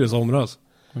turbobil i somras.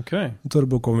 Okej.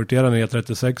 Turbokonverterade en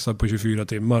E36 på 24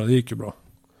 timmar. Det gick ju bra.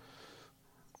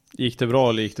 Gick det bra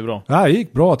eller gick det bra? Ja, det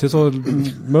gick bra. Till så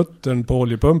muttern på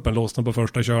oljepumpen lossnade på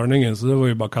första körningen. Så det var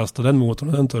ju bara att kasta den motorn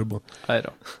och den turbon. Nej då.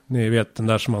 Ni vet den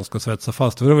där som man ska svetsa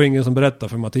fast. För det var ingen som berättade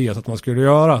för Mattias att man skulle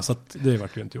göra. Så att det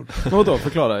vart ju inte gjort. Vadå?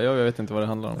 Förklara. Jag vet inte vad det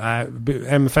handlar om. Nej,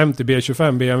 M50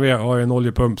 B25 BMW har ju en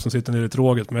oljepump som sitter nere i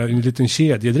tråget med en liten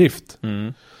kedjedrift.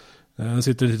 Den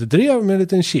sitter lite drev med en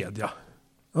liten kedja.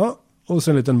 Ja, och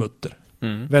sen en liten mutter.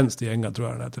 Vänstergänga tror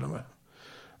jag den är till och med.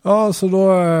 Ja, så då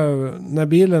när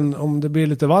bilen, om det blir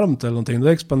lite varmt eller någonting, då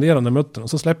expanderar den muttern och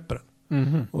så släpper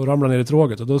den. Och ramlar ner i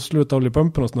tråget och då slutar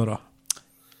oljepumpen att snurra.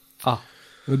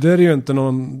 Och det är ju inte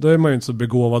någon, då är man ju inte så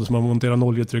begåvad som man monterar en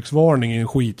oljetrycksvarning i en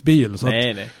skitbil. Så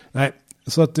nej.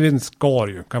 Så att det skar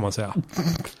ju, kan man säga.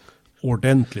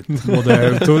 Ordentligt.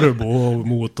 Både turbo och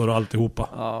motor och alltihopa.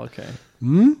 Ja, okej.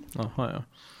 Jaha,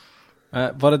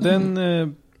 ja. Var det den...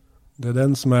 Det är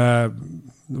den som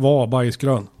var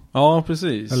bajsgrön. Ja,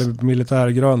 precis. Eller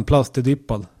militärgrön,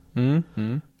 plastdippad.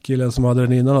 Killen som hade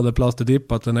den innan hade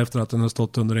plastidippat den efter att den hade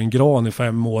stått under en gran i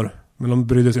 5 år. Men de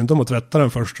brydde sig inte om att tvätta den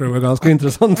först. Det var ganska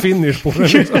intressant finish på den.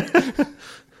 Liksom.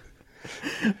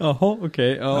 Jaha,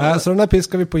 okej. Ja. Så den här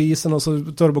piskade vi på isen och så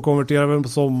turbokonverterade vi den på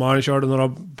sommaren. Körde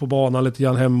några på banan lite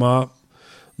grann hemma.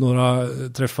 Några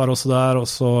träffar och sådär. Och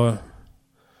så...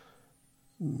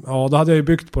 Ja, då hade jag ju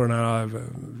byggt på den här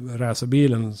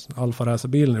racerbilen,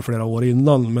 Alfa-racerbilen i flera år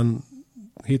innan. Men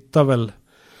hittade väl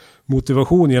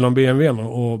motivation genom BMW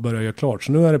och började göra klart.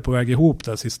 Så nu är det på väg ihop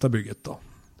det sista bygget då.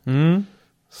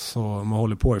 Så man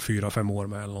håller på i 4-5 år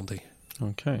med eller någonting.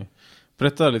 Okej.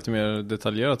 Berätta lite mer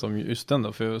detaljerat om just den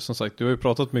då. För som sagt, du har ju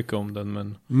pratat mycket om den,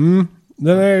 men...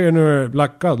 Den är ju nu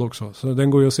lackad också. Så den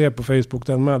går ju att se på Facebook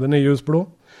den med. Den är ljusblå.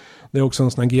 Det är också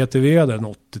en sån här GTV. Det är en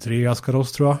 83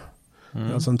 Askaros tror jag.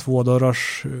 Alltså en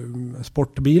 2-dörrars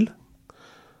sportbil.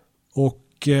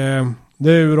 Och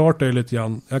det urartar ju lite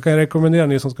grann. Jag kan rekommendera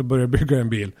ni som ska börja bygga en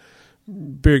bil.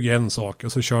 Bygg en sak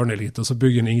och så kör ni lite. Och så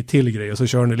bygger ni en till grej och så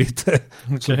kör ni lite.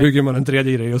 Okay. Så bygger man en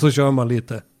tredje grej och så kör man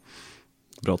lite.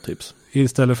 Bra tips.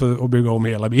 Istället för att bygga om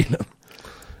hela bilen.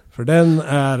 För den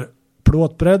är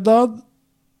plåtbreddad.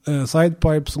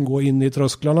 Sidepipe som går in i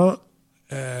trösklarna.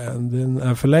 Den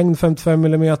är förlängd 55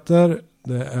 mm.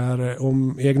 Det är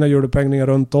egna hjulupphängningar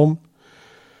runt om.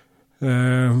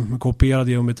 Kopierad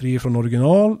geometri från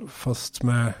original. Fast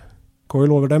med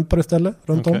coiloverdämpare istället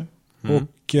runt om.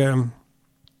 Och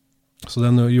så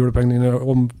den hjulupphängningen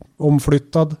är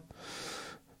omflyttad.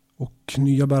 Och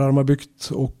nya bärarmar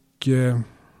byggt. Och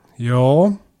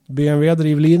ja,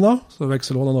 BMW-drivlina. Så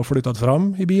växellådan har flyttat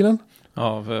fram i bilen.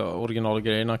 Ja, för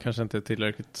originalgrejerna kanske inte är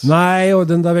tillräckligt. Nej, och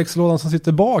den där växellådan som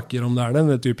sitter bak i de där, den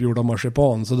är typ gjord av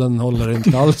marsipan. Så den håller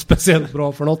inte alls speciellt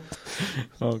bra för något.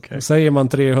 Okay. Säger man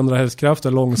 300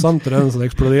 hästkrafter långsamt till den så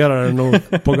exploderar den nog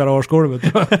på garagegolvet.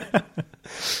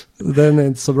 Den är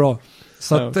inte så bra.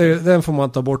 Så att, den får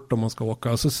man ta bort om man ska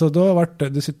åka. Så då har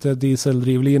det sitter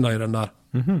dieseldrivlina i den där.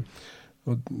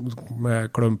 Och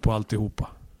med klump på alltihopa.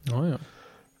 Ja.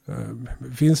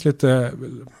 Det finns lite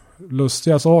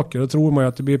lustiga saker. Då tror man ju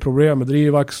att det blir problem med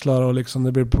drivaxlar och liksom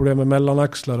det blir problem med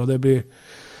mellanaxlar och det blir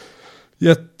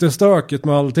jättestökigt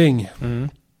med allting.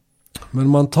 Men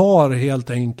man tar helt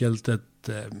enkelt ett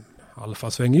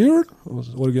alfa-svänghjul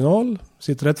original,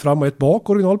 sitter rätt fram och ett bak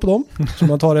original på dem. Så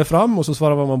man tar det fram och så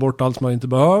svarvar man bort allt man inte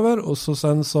behöver och så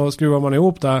sen så skruvar man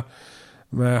ihop det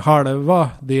med halva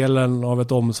delen av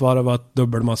ett omsvarvat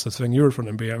dubbelmassesvänghjul från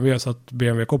en BMW så att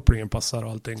BMW-kopplingen passar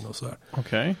och allting och sådär.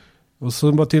 Okej. Och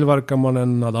så bara tillverkar man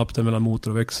en adapter mellan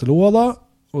motor och växellåda.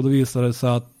 Och då visar det sig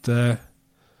att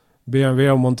BMW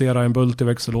har monterat en bult i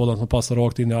växellådan som passar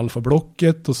rakt in i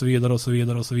alfa-blocket och så vidare och så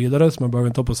vidare och så vidare. Så man behöver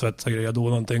inte ha på svetsa grejer då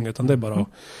någonting utan det är bara att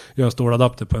göra stora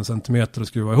adapter på 1 centimeter och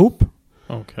skruva ihop.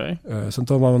 Okej. Sen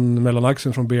tar man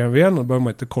mellanaxeln från BMW och då behöver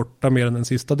man inte korta mer än den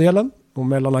sista delen. Och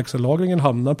mellanaxellagringen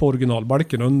hamnar på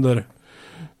originalbalken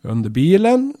under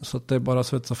bilen. Så att det är bara att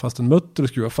svetsa fast en mutter och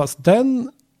skruva fast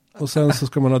den. Och sen så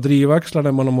ska man ha drivaxlar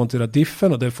när man har monterat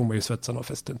diffen och det får man ju svetsa och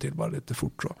fästen till bara lite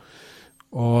fort så.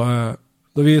 Och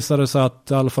då visar det sig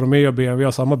att Alfa Romeo och BMW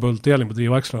har samma bultdelning på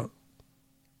drivaxlarna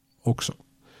också.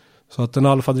 Så att en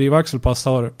Alfa-drivaxel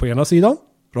passar på ena sidan,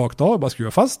 rakt av, bara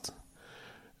skruva fast.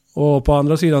 Och på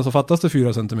andra sidan så fattas det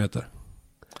 4 cm.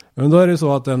 Men då är det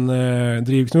så att en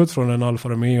drivknut från en Alfa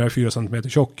Romeo är 4 cm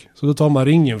tjock. Så då tar man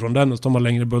ringen från den och så tar man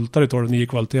längre bultar i 12-9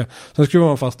 kvalitet. Sen skruvar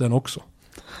man fast den också.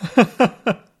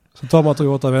 Så tar man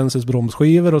Toyota Vensis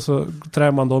bromsskivor och så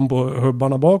trär man dem på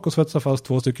hubbarna bak och svetsar fast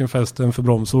 2 stycken fästen för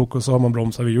bromsok och så har man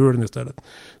bromsar vid hjulen istället.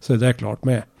 Så det är klart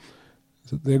med.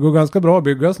 Så det går ganska bra att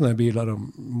bygga såna här bilar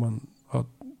om man har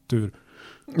tur.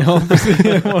 Ja,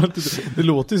 precis. Det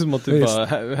låter ju som att du bara,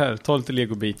 här, ta lite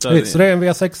legobitar. Så det är en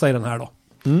V6 i den här då.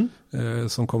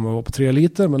 Som kommer att vara på 3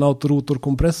 liter med en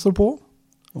autorotorkompressor på.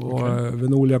 Och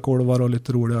Venolia-kolvar och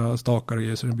lite roliga stakar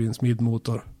i så det blir en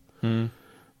smidmotor.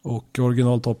 Och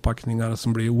originaltopppackningar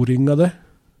som blir oringade.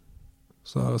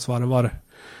 Så svarvar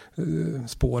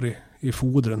spår i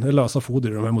fodren. Det är lösa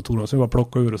foder i de här motorerna. Så vi bara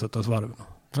plocka ur och sätta svarven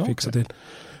och fixa till.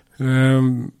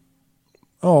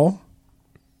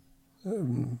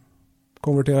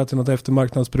 Konvertera till något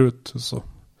eftermarknadsbrut så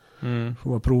får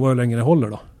man prova hur länge det håller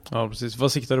då. Ja, precis.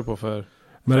 Vad siktar du på för?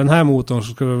 Med den här motorn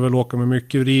så ska vi väl åka med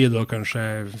mycket vrid och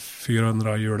kanske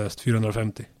 400 hjulhäst,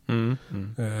 450.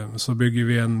 Så bygger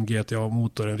vi en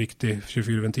GTA-motor, en riktig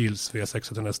 24-ventils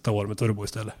V6 till nästa år med turbo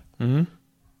istället.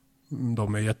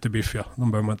 De är jättebiffiga.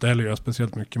 De behöver man inte heller göra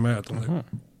speciellt mycket med.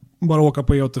 Bara åka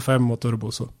på E85 och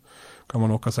turbo så kan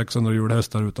man åka 600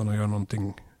 hjulhästar utan att göra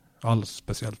någonting alls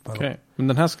speciellt med dem. Men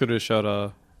den här ska du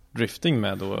köra drifting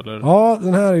med då? Eller? Ja,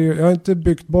 den här är ju, jag har inte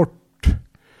byggt bort.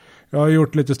 Jag har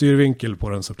gjort lite styrvinkel på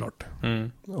den såklart.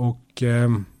 Mm. Och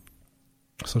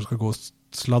så det ska gå och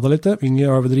sladda lite. Inget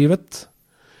överdrivet.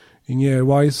 Inget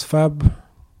wise fab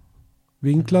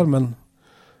vinklar, men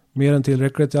mer än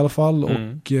tillräckligt i alla fall.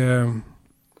 Och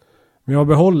men jag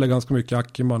behåller ganska mycket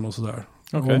Ackerman och sådär.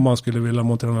 Okay. Om man skulle vilja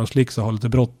montera någon slick så ha lite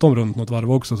bråttom runt något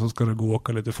varv också, så ska det gå och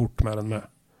åka lite fort med den med.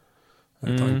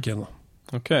 Tanken.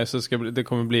 Okej, så det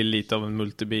kommer bli lite av en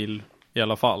multibil i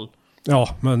alla fall.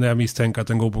 Ja, men jag misstänker att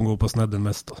den går på snedden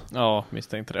mest då. Ja,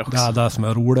 misstänkte det också. Det är det som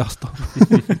är roligast då.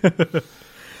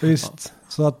 Visst.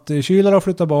 Så att kylar har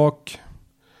flyttat bak.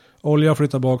 Olja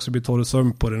flyttar bak, så blir torr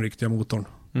sömn på den riktiga motorn.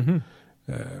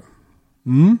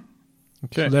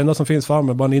 Okay. Så det enda som finns fram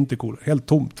är bara en intercooler. Helt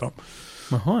tomt fram.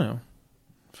 Jaha, ja.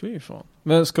 Fy fan.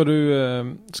 Men ska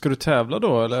du tävla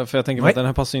då? Eller? För jag tänker att den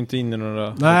här passar inte in i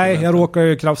några... Nej, jag råkar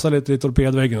ju krafsa lite i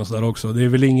torpedväggen och sådär också. Det är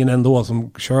väl ingen ändå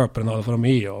som köper den för de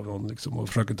är av någon liksom, och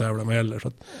försöker tävla med heller. Så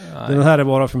att den här är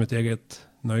bara för mitt eget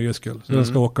nöjes skull. Så jag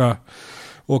ska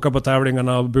åka på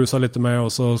tävlingarna och busa lite med,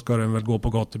 och så ska den väl gå på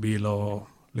gatubil och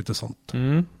lite sånt.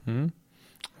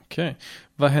 Okej.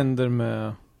 Vad händer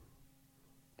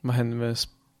med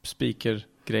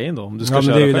speaker-grejen då? Om du ska men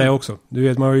köra det är ju själv? det också. Du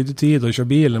vet, man har ju inte tid att köra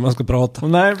bil när man ska prata.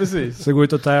 Nej, precis. Så gå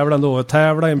ut och tävla ändå.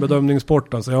 Tävla i en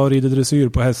bedömningssport. Alltså. Jag har ridit dressyr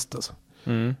på häst. Alltså.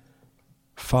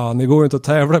 Fan, det går ju inte att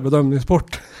tävla i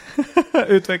bedömningssport.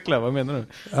 Utveckla, vad menar du?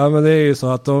 Ja, men det är ju så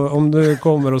att om du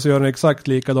kommer och så gör en exakt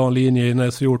likadan linje i en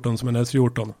S14 som en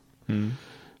S14.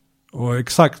 Och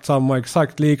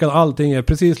exakt likadan. Allting är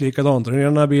precis likadant. Den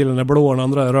ena bilen är blå och den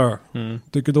andra är röd.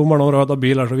 Tycker domarna om röda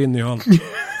bilar så vinner ju han.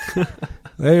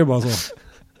 Det är ju bara så.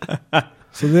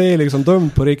 Så det är liksom dumt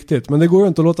på riktigt. Men det går ju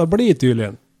inte att låta bli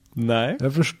tydligen. Nej.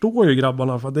 Jag förstår ju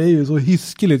grabbarna, för det är ju så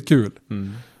hiskeligt kul.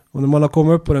 Och när man har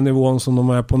kommit upp på den nivån som de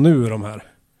är på nu, de här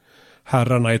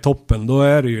herrarna i toppen, då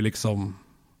är det ju liksom,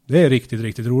 det är riktigt,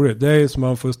 riktigt roligt. Det är som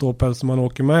man får stå på som man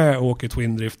åker med och åker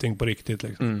twin drifting på riktigt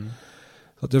liksom.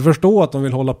 Så att jag förstår att de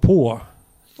vill hålla på.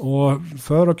 Och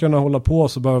för att kunna hålla på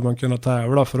så behöver man kunna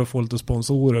tävla för att få lite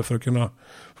sponsorer, för att kunna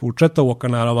fortsätta åka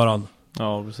nära varandra.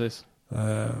 Ja, precis.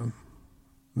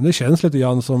 Men det känns lite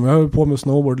grann som, jag höll på med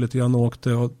snowboard lite grann och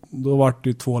åkte, och då var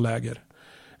det 2 läger.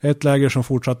 Ett läger som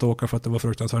fortsatte åka för att det var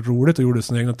fruktansvärt roligt och gjorde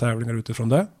sina egna tävlingar utifrån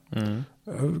det.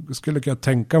 Jag skulle kunna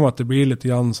tänka mig att det blir lite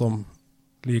grann som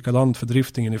likadant för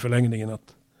driftingen i förlängningen, att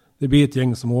det blir ett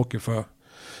gäng som åker för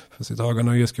sitt höga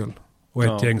nöjes skull. Och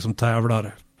ett gäng som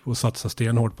tävlar och satsar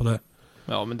stenhårt på det.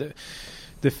 Ja, men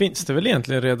det finns det väl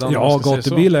egentligen redan? Ja,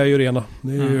 gatubil är ju rena.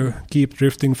 Det är ju keep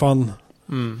drifting fun.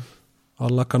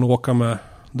 Alla kan åka med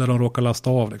där de råkar lasta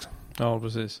av liksom. Ja,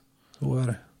 precis. Så är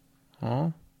det.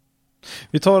 Ja.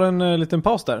 Vi tar en liten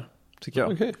paus där, tycker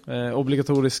jag. Okay.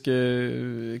 Obligatorisk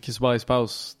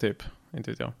kiss-bajs-paus, typ.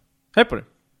 Inte vet jag. Hej på det.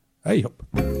 Hej hopp.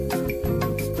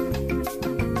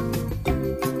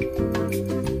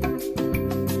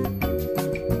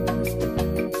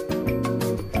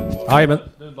 Nej, men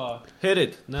Nu bara hit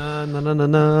it. Na na na na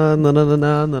na na na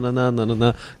na na na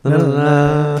na na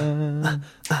na.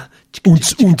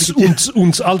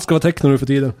 Uns. Allt ska vara techno nu för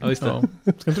tiden. Ja, visst det. Ja.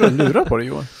 Ska inte du lura på det,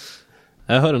 Johan?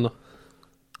 Jag hör den då.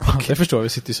 Jag förstår, vi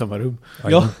sitter i samma rum.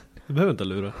 Ja, du behöver inte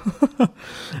lura.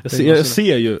 Jag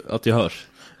ser ju att jag hörs.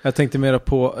 Jag tänkte mera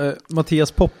på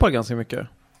Mattias poppar ganska mycket.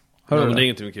 Hör Ja, du men det är det?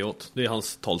 inte mycket åt. Det är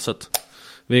hans talsätt.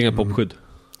 Vi har inga popskydd.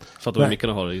 För att de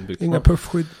mickarna har det inbyggt. Inga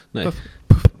puffskydd. Nej.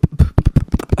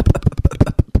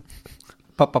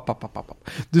 Pappa.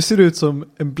 Du ser ut som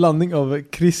en blandning av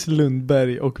Chris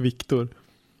Lundberg och Viktor.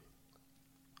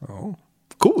 Ja.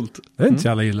 Coolt. Det är inte så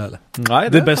jävla illa eller? Nej,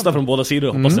 Det bästa från båda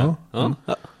sidor, hoppas jag. Ja.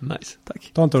 Ja. Nice,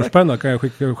 tack. Ta en tuschpenna, kan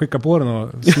jag skicka på den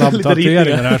och snabb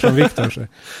tatueringar här som Viktor säger.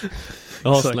 Jag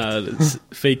har såna här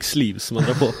fake sleeves som man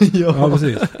drar på. Ja,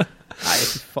 precis. Nej,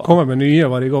 fan. Kommer med nya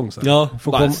varje gång så. Ja,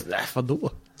 Får vadå?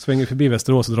 svänger förbi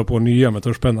Västerås och drar på nya med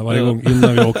tuschpenna varje gång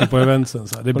innan vi åker på eventsen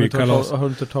så här. Det blir kalas. Har du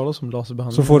inte hört talas om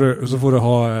laserbehandling? Så får du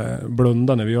ha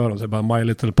blunda när vi gör dem, så bara My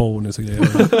Little Ponies och grejer.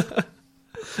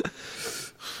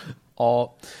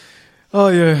 Ja.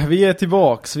 Oj, vi är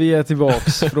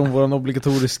tillbaks från våran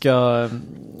obligatoriska...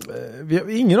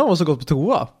 ingen av oss har gått på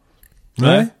toa.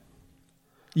 Nej.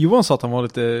 Johan sa att han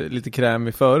var lite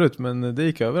krämig förut, men det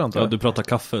gick över antar jag. Ja, du pratar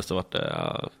kaffe så vart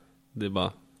det... det är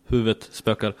bara huvudet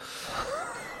spökar.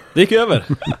 Det gick över.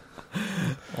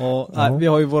 Nej, vi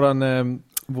har ju våran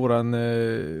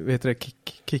vad heter det?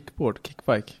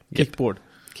 Kickboard.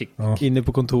 Ja. Inne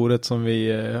på kontoret som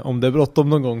vi, om det är bråttom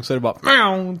någon gång så är det bara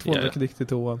 200 knick till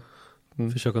toan.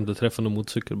 Försök inte träffa någon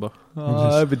motorcykel bara.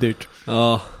 Ja, det blir dyrt.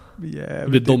 Ja, det Jävligt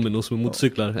blir dyrt. Dominos med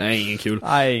motorcyklar. Nej, ingen kul.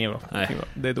 Nej, inget bra. Nej. Inget bra.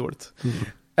 Det är dåligt.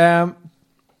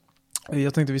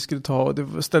 Jag tänkte vi skulle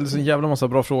det ställdes en jävla massa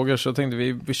bra frågor, så jag tänkte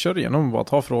vi kör igenom bara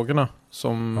ta frågorna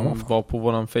som var på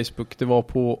våran Facebook. Det var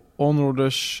på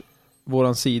Onroaders,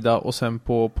 våran sida, och sen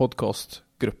på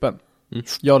podcastgruppen.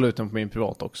 Jag la ut den på min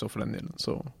privat också för den delen.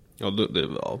 Så. Ja,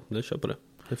 det köper det.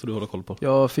 Det får du hålla koll på.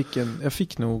 Jag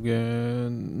fick nog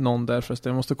någon där förresten.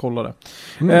 Jag måste kolla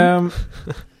det.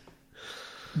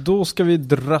 Då ska vi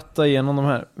dratta igenom de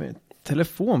här.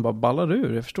 Telefon bara ballar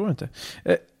ur, jag förstår inte.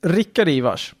 Rickard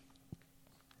Ivars.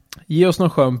 Ge oss någon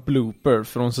skön blooper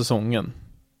från säsongen.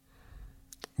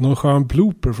 Någon skön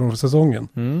blooper från säsongen?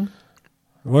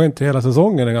 Det var inte hela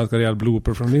säsongen en ganska rejäl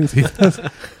blooper från min sida.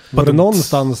 Var det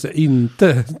någonstans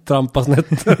inte trampas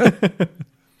snett?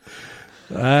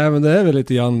 Nej, men det är väl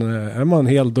lite grann, är man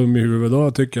helt dum i huvudet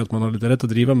då tycker jag att man har lite rätt att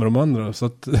driva med de andra. Så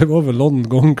att det var väl någon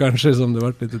gång kanske som det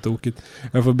var lite tokigt.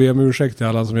 Jag får be om ursäkt till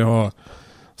alla som jag har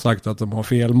sagt att de har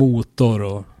fel motor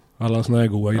och alla såna här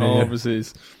goda grejer. Ja,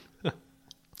 precis.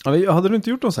 Hade du inte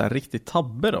gjort någon så här riktigt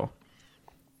tabbe då?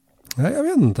 Nej, jag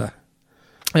vet inte.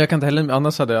 Jag kan inte heller,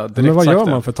 annars hade jag direkt men vad sagt gör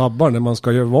det. man för tabbar när man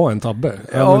ska vara en tabbe?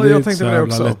 Ja, jag tänkte det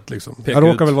också. Lätt, liksom. Jag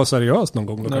råkar väl vara seriös någon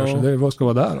gång då kanske. Vad ska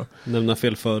vara där då? Nämna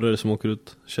fel förare som åker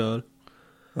ut, kör.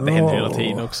 Det händer hela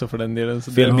tiden också för den delen.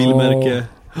 Fel bilmärke.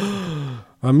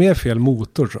 Ja, mer fel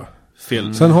motor så.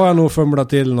 Fel. Sen har jag nog fumlat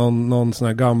till någon sån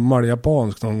här gammal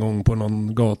japansk någon gång på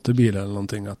någon gatubil eller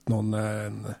någonting. Att någon är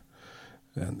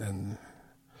en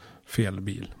fel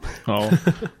bil. Ja.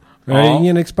 Jag är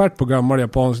ingen expert på gammal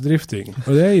japansk drifting.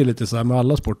 Och det är ju lite så här med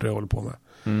alla sporter jag håller på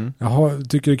med. Jag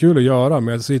tycker det är kul att göra,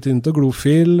 men jag sitter inte och glor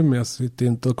film. Jag sitter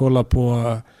inte och kollar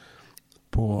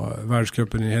på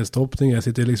världscupen i hästhoppning. Jag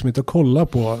sitter liksom inte och kollar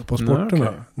på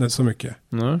sporterna så mycket.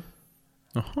 Nej.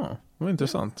 Jaha, det var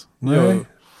intressant. Nej,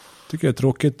 tycker det är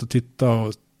tråkigt att titta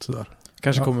och sådär.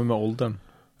 Kanske kommer med åldern.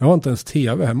 Jag har inte ens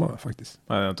tv hemma faktiskt.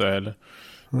 Nej, jag inte heller.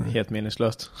 Helt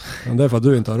meningslöst. Men det är för att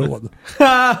du inte har råd.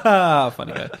 Fan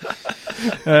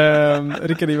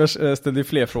Rickard Ivars ställde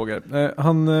fler frågor.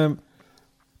 Han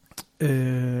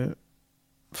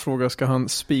frågar, ska han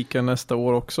spika nästa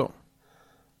år också?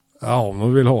 Ja, om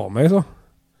de vill ha mig så.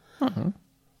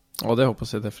 Ja, det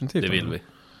hoppas jag definitivt. Det vill vi.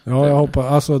 Ja, jag hoppas.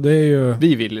 Alltså det är ju...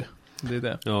 Vi vill ju. Det är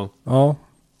det. Ja.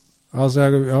 Alltså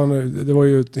det var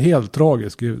ju helt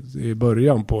tragiskt i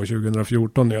början på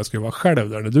 2014 när jag skulle vara själv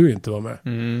där när du inte var med.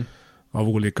 Av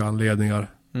olika anledningar.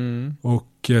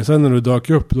 Och sen när du dök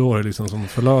upp då var det liksom som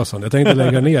förlösande. Jag tänkte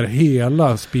lägga ner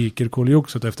hela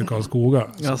speakerkoljoxet efter Karlskoga.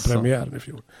 Som premiären i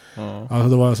fjol. Alltså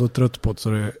då var jag så trött på det så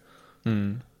det...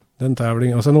 Den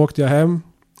tävlingen. Och sen åkte jag hem.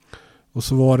 Och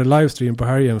så var det livestream på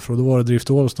helgen. För då var det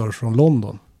Drift All-Stars från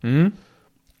London.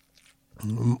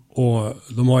 Och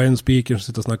de har en speaker som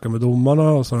sitter och snackar med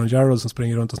domarna. Och så har de Gerald som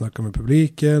springer runt och snackar med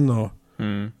publiken. Och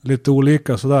lite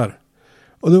olika sådär.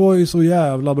 Och det var ju så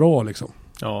jävla bra liksom.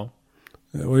 Ja.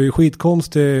 Det var ju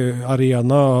skitkonstig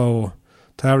arena. Och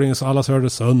tävlingen så alla hörde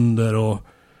sönder. Och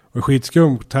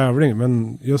skitskum tävling.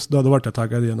 Men just då vart jag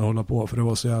taggad igen att hålla på. För det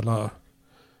var så jävla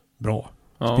bra.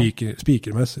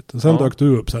 Speakermässigt. Och sen dök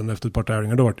du upp sen efter ett par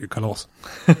tävlingar. Då var det ju kalas.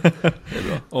 Det är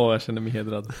bra. Jag känner mig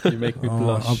hedrad. You make me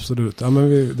blush. Absolut. Ja,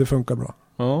 men det funkar bra.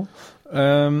 Ja.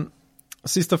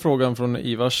 Sista frågan från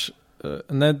Ivars.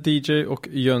 Ned DJ och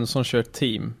Jönsson kör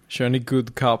team. Kör ni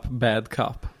good cop, bad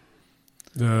cop?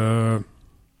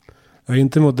 Jag är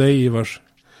inte mot dig, Ivars.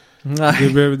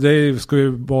 Nej. Det ska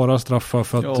vi bara straffa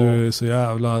för att du är så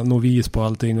jävla novis på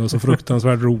allting och så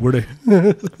fruktansvärt rolig.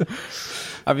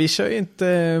 Ja, vi kör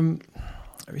inte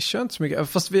så mycket.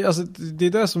 Fast det är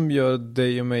det som gör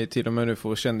dig och mig till och med nu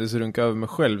får kändisrunka över mig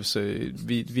själv. Så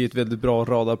vi är ett väldigt bra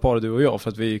radarpar, du och jag, för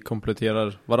att vi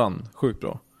kompletterar varann sjukt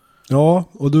bra. Ja,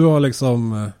 och du har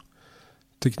liksom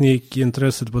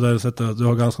teknikintresset på det sättet att du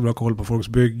har ganska bra koll på folks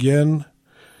byggen.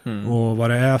 Och vad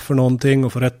det är för någonting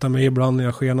och får rätta mig ibland när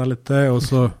jag skenar lite. Och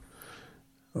så,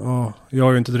 jag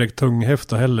är ju inte direkt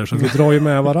tunghäfta heller, så vi drar ju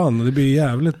med varann och det blir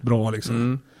jävligt bra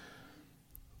liksom.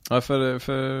 Ja,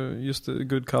 för just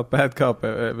good cop, bad cop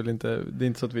är väl inte, det är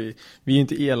inte så att vi är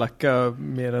inte elaka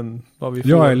mer än vad vi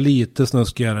får. Jag är lite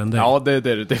snuskigare än dig. Ja, det är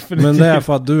du definitivt. Men det är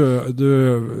för att du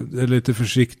är lite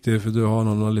försiktig, för du har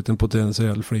någon liten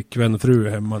potentiell fru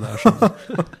hemma där som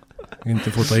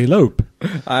inte får ta illa upp.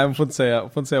 Nej, man får inte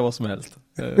säga vad som helst.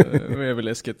 Det är väl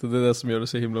läskigt. Det är det som gör det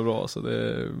så himla bra. Så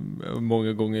det är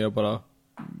många gånger jag bara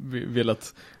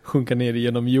velat sjunka ner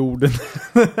genom jorden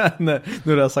när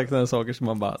du har sagt några saker som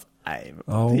man bara, nej,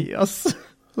 Mattias,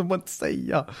 som man inte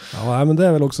säga. Ja, men det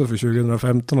är väl också för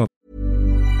 2015.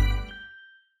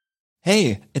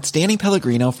 Hey, it's Danny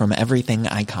Pellegrino from Everything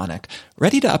Iconic.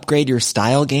 Ready to upgrade your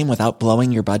style game without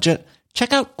blowing your budget?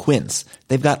 Check out Quince.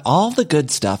 They've got all the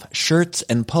good stuff, shirts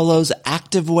and polos,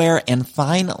 activewear, and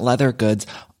fine leather goods,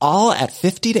 all at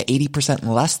 50 to 80%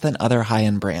 less than other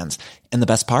high-end brands. And the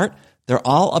best part? They're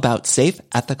all about safe,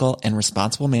 ethical, and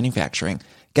responsible manufacturing.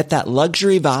 Get that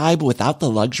luxury vibe without the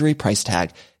luxury price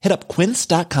tag. Hit up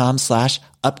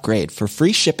quince.com/upgrade for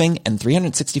free shipping and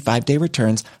 365-day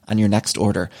returns on your next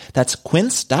order. That's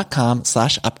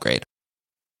quince.com/upgrade.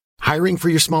 Hiring for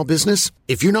your small business?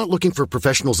 If you're not looking for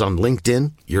professionals on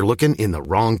LinkedIn, you're looking in the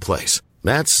wrong place.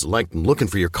 That's like looking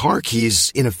for your car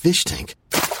keys in a fish tank.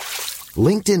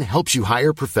 LinkedIn helps you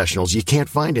hire professionals you can't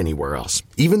find anywhere else,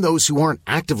 even those who aren't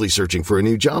actively searching for a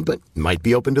new job but might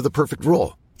be open to the perfect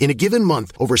role. In a given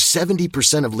month, over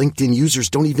 70% of LinkedIn users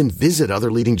don't even visit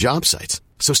other leading job sites.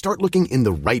 So start looking in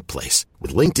the right place.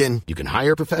 With LinkedIn, you can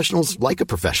hire professionals like a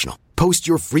professional. Post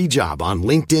your free job on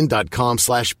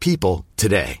linkedin.com/people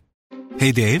today.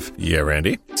 Hey, Dave. Yeah,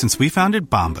 Randy. Since we founded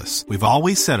Bombas, we've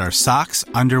always said our socks,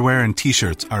 underwear, and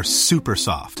T-shirts are super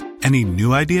soft. Any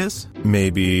new ideas?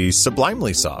 Maybe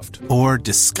sublimely soft. Or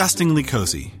disgustingly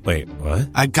cozy. Wait, what?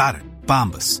 I got it.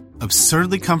 Bombas.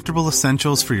 Absurdly comfortable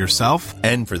essentials for yourself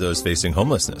and for those facing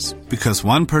homelessness. Because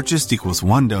one purchased equals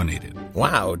one donated.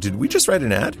 Wow, did we just write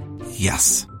an ad?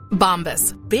 Yes.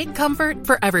 Bombas. Big comfort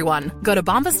for everyone. Go to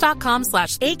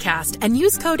bombas.com/ACAST and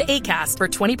use code ACAST for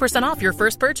 20% off your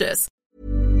first purchase.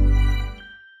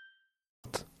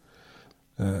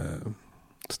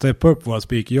 Steppa upp våra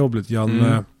speakerjobb lite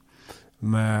grann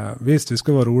med, visst, det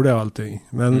ska vara roligt och allting,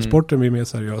 men sporten blir mer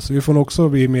seriös. Vi får också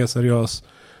bli mer seriös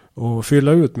och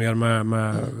fylla ut mer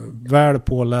med väl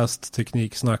påläst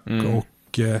tekniksnack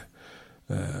och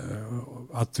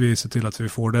att vi ser till att vi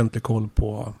får ordentlig koll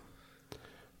på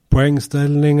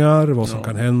poängställningar, vad som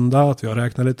kan hända, att vi har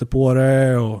räknat lite på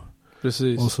det och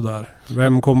sådär.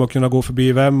 Vem kommer att kunna gå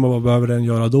förbi vem och vad behöver den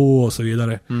göra då och så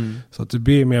vidare. Så att det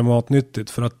blir mer matnyttigt,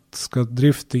 för att ska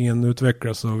driftingen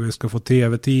utvecklas och vi ska få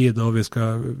tv-tid och vi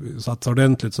ska satsa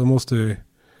ordentligt, så måste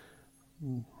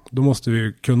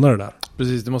vi kunna det där.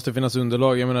 Precis, det måste finnas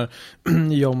underlag. Jag menar,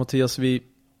 jag och Mattias, vi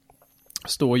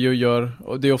står ju och gör,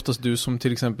 och det är oftast du som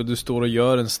till exempel, du står och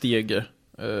gör en stege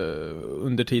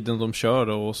under tiden de kör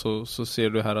då, och så ser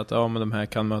du här att men de här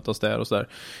kan mötas där och så där.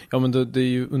 Ja, men det är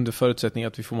ju under förutsättning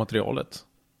att vi får materialet.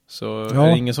 Så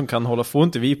är det ingen som kan får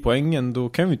inte vi poängen, då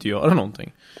kan vi inte göra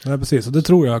någonting. Nej, precis, och det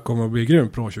tror jag kommer att bli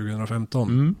grymt Pro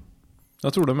 2015.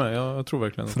 Jag tror det med, jag tror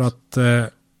verkligen det. För att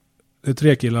det är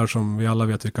 3 killar som vi alla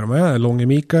vet vilka de är. Långe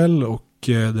Mikael, och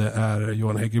det är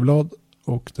Johan Häggeblad,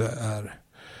 och det är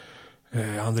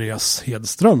Andreas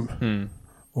Hedström.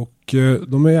 Och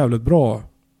de är jävligt bra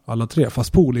alla 3,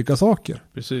 fast på olika saker.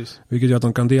 Precis. Vilket gör att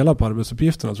de kan dela på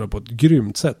arbetsuppgifterna, tror jag, på ett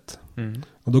grymt sätt.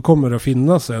 Och då kommer det att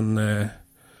finnas en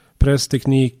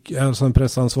pressteknik, alltså en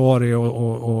pressansvarig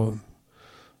och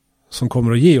som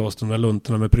kommer att ge oss de där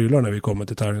luntorna med prylar när vi kommer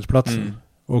till tävlingsplatsen.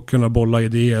 Och kunna bolla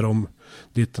idéer om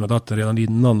ditten och datten redan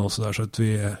innan och sådär, så att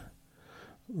vi är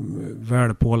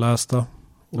väl pålästa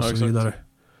och så vidare.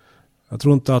 Jag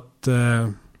tror inte att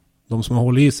de som har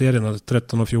hållit i serierna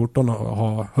 13 och 14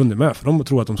 har hunnit med, för de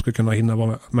tror att de skulle kunna hinna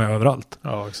vara med överallt.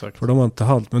 Ja, exakt. För de har inte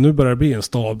halt. Men nu börjar det bli en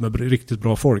stab med riktigt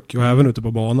bra folk, och även ute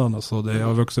på banan. Alltså det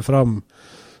har vuxit fram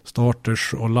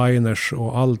starters och liners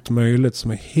och allt möjligt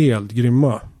som är helt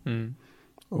grymma.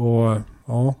 Och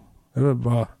ja, det är väl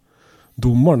bara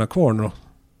domarna kvar nu då.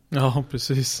 Ja,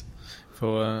 precis.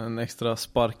 Få en extra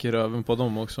spark i röven på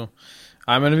dem också.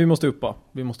 Nej, men vi måste uppa.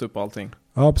 Vi måste uppa allting.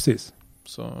 Ja, precis.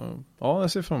 Så ja,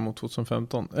 jag ser fram emot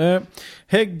 2015.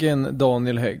 Häggen,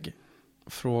 Daniel Hägg,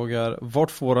 frågar,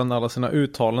 vart får han alla sina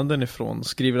uttalanden ifrån?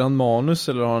 Skriver han manus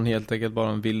eller har han helt enkelt bara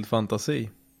en vild fantasi?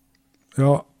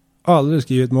 Jag har aldrig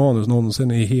skrivit manus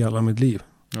någonsin i hela mitt liv.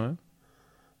 Nej.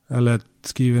 Eller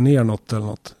skrivit ner något eller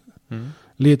något.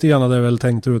 Lite grann hade jag väl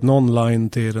tänkt ut någon line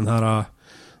till den här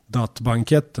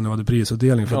DAT-banketten. Det var det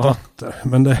prisutdelning för DAT.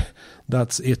 Men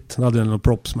that's it. Jag hade några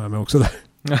props med mig också där.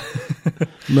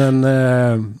 Men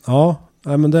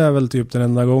men det är väl typ den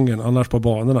enda gången. Annars på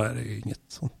banorna är det inget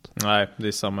sånt. Nej, det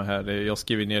är samma här. Jag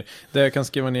skriver ner. Det jag kan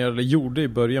skriva ner, eller gjorde i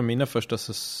början, mina första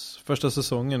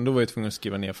säsongen, då var jag tvungen att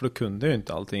skriva ner, för då kunde jag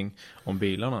inte allting om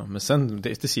bilarna. Men sen,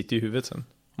 det sitter i huvudet sen.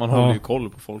 Man håller ju koll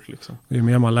på folk liksom. Det är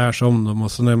mer man lär sig om dem.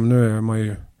 Och så nu är man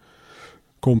ju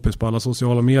kompis på alla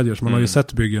sociala medier, så man har ju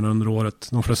sett byggen under året,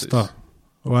 de flesta. Precis.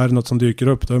 Och är det något som dyker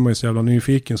upp, då är man ju så jävla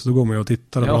nyfiken, så då går man ju och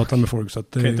tittar och pratar med folk. Så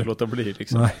att det kan inte låta bli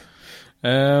liksom.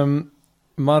 Nej.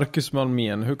 Marcus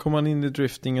Malmén, hur kom han in i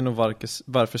driftingen och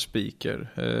varför speaker?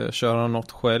 Kör han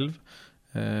något själv?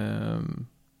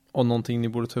 Och någonting ni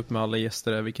borde ta upp med alla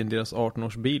gäster är vilken deras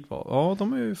 18-års bil var. Ja,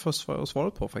 de är ju först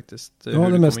svarat på faktiskt. Ja,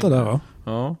 det mesta där va?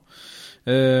 Ja.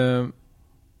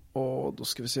 Och då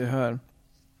ska vi se här.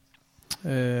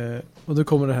 Och då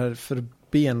kommer det här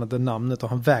förbenade namnet och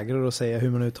han vägrar att säga hur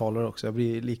man uttalar det också. Jag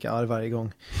blir lika arg varje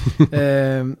gång.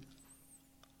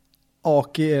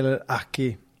 Aki eller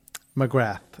Aki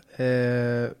McGrath.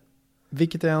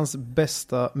 Vilket är hans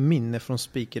bästa minne från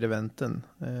speaker-eventen?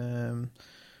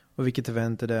 Och vilket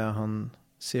event är det han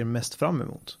ser mest fram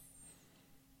emot?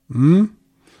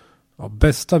 Ja,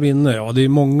 bästa minne? Ja, det är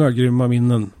många grymma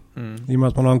minnen. I och med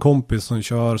att man har en kompis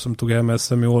som tog hem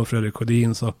SM i år, Fredrik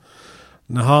Sjödin, så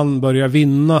när han började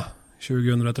vinna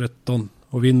 2013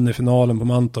 och vinner finalen på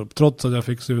Mantorp, trots att jag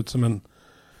fick se ut som en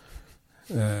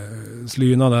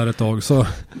slyna där ett tag, så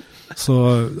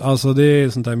alltså det är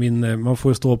sånt där minne. Man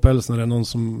får ju stå på päls när det är någon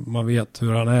som man vet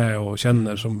hur han är och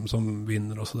känner som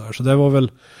vinner och sådär. Så det var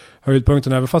väl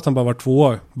höjdpunkten, även fast han bara var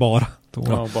tvåa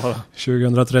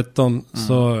 2013.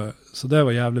 Så det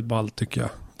var jävligt ballt tycker jag.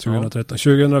 2013.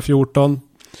 2014,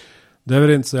 det är väl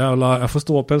inte så jävla, jag får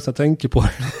stå på päls när jag tänker på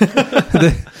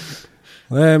det.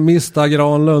 Det är Mista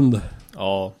Granlund.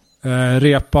 Ja.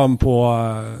 Repan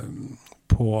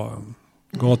på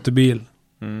gatubil.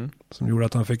 Som gjorde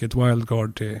att han fick ett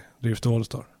wildcard till Drift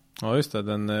All-Star. Ja just det,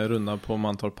 den rundan på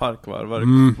Mantorp Park var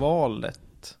det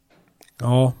kvalet?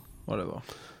 Ja. Vad det var?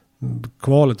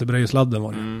 Kvalet i Brejsladden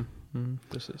var det.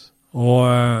 Precis. Och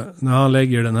när han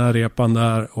lägger den här repan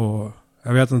där, och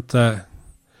jag vet inte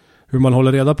hur man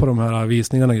håller reda på de här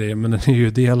visningarna och grejer, men den är ju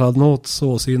delad något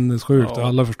så sinnessjukt och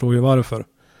alla förstår ju varför.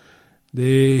 Det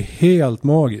är helt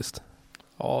magiskt.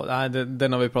 Ja, nej,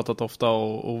 den har vi pratat ofta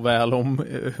och väl om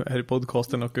här i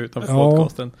podcasten och utanför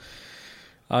podcasten.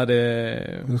 Ja,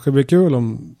 det ska bli kul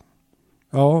om...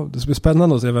 Ja, det ska bli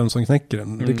spännande att se vem som knäcker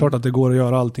den. Det är klart att det går att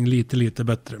göra allting lite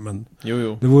bättre, men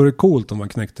det vore coolt om man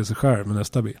knäckte sig själv med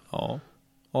nästa bil.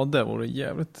 Ja, det vore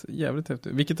jävligt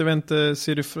häftigt. Vilket event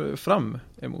ser du fram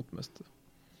emot mest?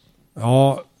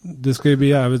 Ja, det ska ju bli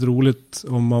jävligt roligt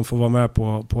om man får vara med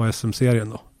på SM-serien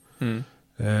då.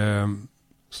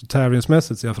 Så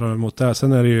tävlingsmässigt ser jag fram emot det.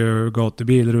 Sen är det ju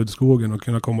gatubil i Rudskogen och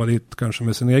kunna komma dit kanske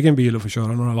med sin egen bil och få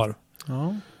köra några varv.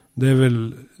 Ja. Det är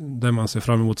väl det man ser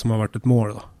fram emot som har varit ett mål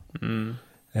då.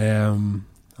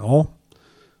 Ja.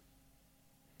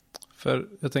 För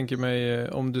jag tänker mig,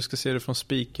 om du ska se det från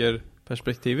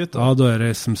speaker-perspektivet då? Ja, då är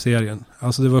det SM-serien.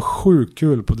 Alltså det var sjukt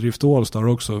kul på Drift All-Star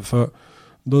också. För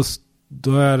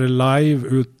då är det live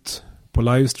ut på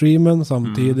livestreamen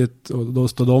samtidigt. Och då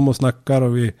står de och snackar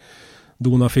och vi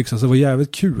donar fixar. Så det var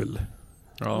jävligt kul.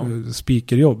 Ja.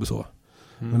 Speakerjobb så.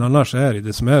 Men annars är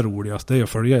det som är roligast, det är att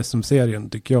följa SM-serien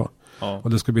tycker jag. Ja. Och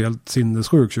det ska bli helt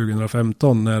sinnessjukt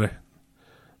 2015 när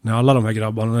alla de här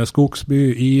grabbarna, när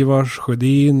Skogsby, Ivars,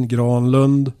 Sjödin,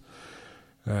 Granlund,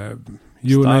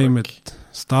 you name it,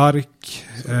 Stark.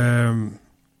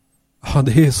 Ja,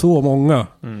 det är så många.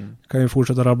 Kan ju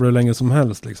fortsätta rabbla hur länge som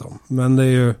helst liksom. Men det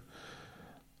är ju,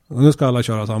 nu ska alla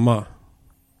köra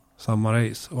samma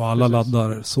race. Och alla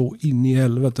laddar så in i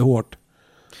helvete hårt.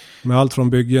 Med allt från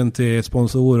byggen till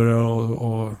sponsorer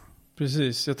och...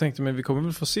 Precis, jag tänkte men vi kommer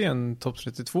väl få se en topp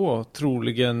 32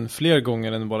 troligen fler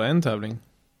gånger än bara en tävling.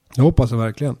 Jag hoppas jag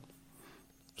verkligen.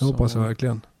 Jag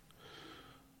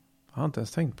har inte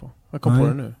ens tänkt på. Jag kom på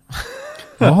det nu.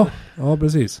 ja,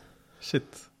 precis.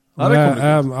 Shit.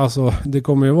 Alltså, det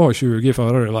kommer ju vara 20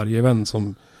 förare i varje event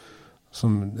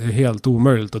som är helt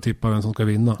omöjligt att tippa vem som ska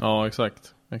vinna. Ja,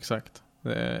 exakt.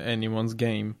 Det är anyone's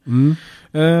game.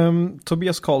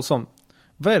 Tobias Karlsson,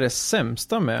 vad är det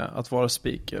sämsta med att vara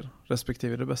speaker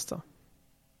respektive det bästa?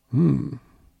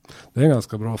 Det är en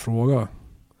ganska bra fråga.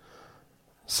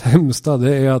 Sämsta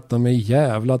det är att de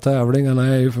jävla tävlingarna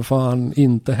är ju för fan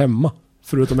inte hemma.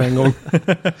 Förutom en gång.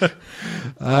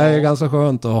 Det är ganska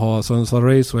skönt att ha Sundsvall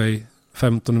Raceway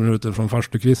 15 minuter från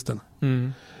farstukvisten.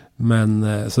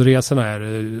 Men så resorna är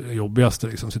det jobbigaste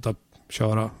liksom. Sitta och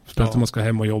köra. Speciellt om man ska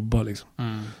hem och jobba liksom.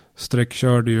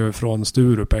 Sträckkörde ju från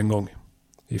Sturup en gång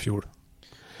i fjol.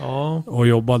 Ja. Och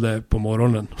jobbade på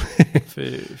morgonen.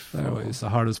 Det var ju så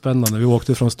halvspännande. Vi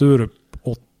åkte från Sturup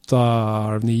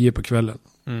 8-9 på kvällen.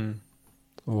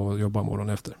 Och jobbade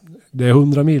morgonen efter. Det är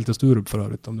 100 mil till Sturup för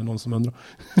övrigt om det är någon som undrar.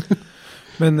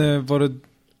 Men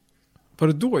var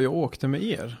det då jag åkte med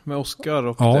er? Med Oskar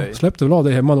och dig? Ja, släppte väl av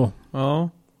dig hemma då. Ja.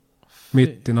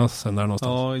 Mitt i nassen där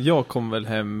någonstans. Ja, jag kom väl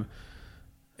hem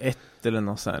 1 eller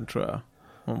något sånt tror jag.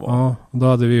 Ja, då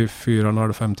hade vi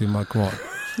 4,5 timmar kvar.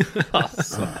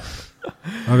 Alltså.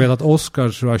 Jag vet att Oskar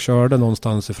tror jag körde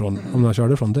någonstans ifrån, om han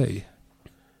körde från dig.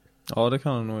 Ja, det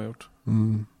kan han nog ha gjort.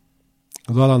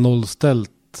 Och då hade han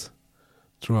nollställt,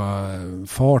 tror jag,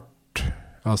 fart,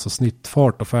 alltså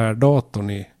snittfart och färddatorn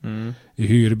i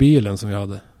hyrbilen som vi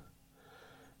hade.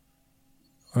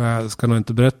 Och jag ska nog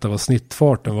inte berätta vad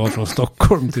snittfarten var från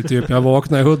Stockholm till typ jag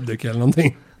vaknade i Hudik eller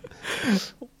någonting.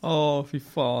 Fy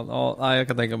fan. Nej, jag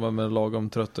kan tänka mig med lagom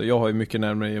trött. Jag har ju mycket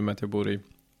närmare i och med att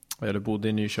jag bodde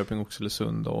i Nyköping,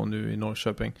 Oxelösund och nu i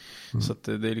Norrköping. Så att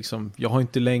det är liksom, jag har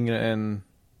inte längre än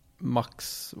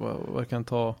max, vad kan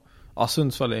ta.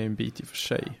 Sundsvall är en bit i och för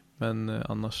sig. Men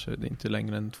annars är det inte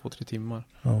längre än 2-3 timmar.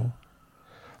 Ja.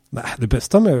 Nej, det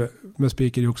bästa med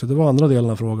Speaker också, det var andra delen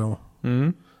av frågan.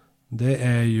 Det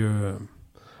är ju,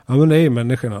 men det är ju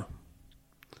människorna.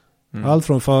 Allt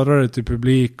från förare till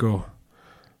publik och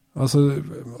alltså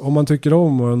om man tycker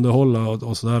om att underhålla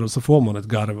och sådär, och så får man ett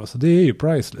garv. Alltså, det är ju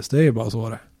priceless, det är ju bara så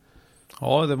det.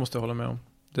 Ja, det måste jag hålla med om.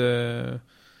 Det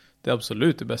är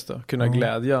absolut det bästa. Kunna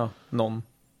glädja någon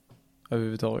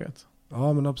överhuvudtaget.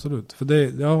 Ja, men absolut. För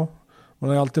man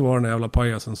har ju alltid varit den jävla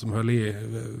pajasen som höll i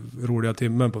roliga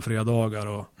timmen på fredagar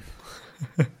och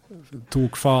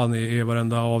tog fan i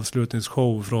varenda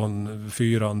avslutningsshow från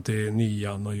 4 till 9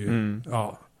 och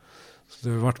ja. Så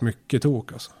det har varit mycket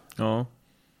tok alltså. Ja.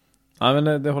 Ja,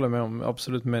 men det håller jag med om.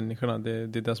 Absolut, människorna, det är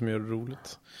det som gör det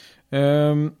roligt.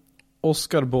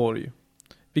 Oskar Borg.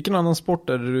 Vilken annan sport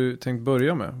är det du tänkt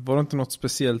börja med? Var det inte något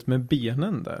speciellt med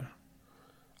benen där?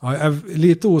 Ja, jag är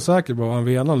lite osäker på vad han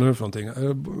venar nu för någonting.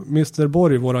 Mr.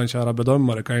 Borg, våran kära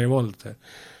bedömare, kan ju vara lite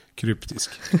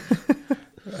kryptisk.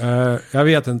 Jag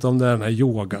vet inte om det är den här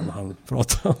yogan han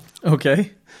pratar om.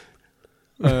 Okej.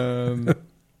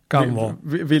 Kan vara.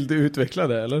 Vill du utveckla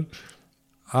det eller?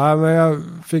 Ja, men jag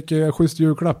fick en schysst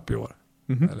julklapp i år.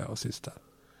 Eller sist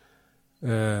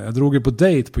där. Jag drog ju på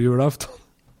date på julafton.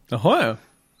 Jaha, ja.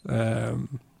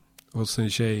 Och en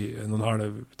tjej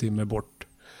 1,5 timme bort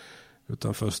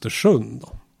utanför Östersund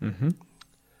då.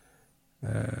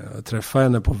 Jag träffade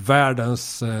henne på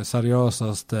världens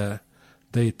seriösaste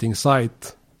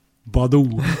dating-sajt,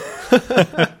 Badoo.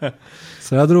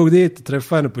 Så jag drog dit och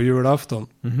träffade henne på julafton.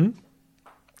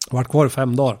 Vart kvar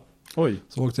 5 dagar. Oj.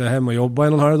 Så åkte jag hem och jobbade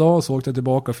 1,5 dag. Så åkte jag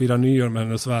tillbaka och firade nyår med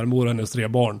hennes svärmor och hennes 3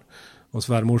 barn. Och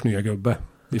svärmors nya gubbe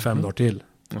i 5 dagar till.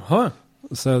 Jaha.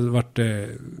 Så vart det,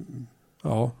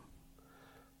 ja.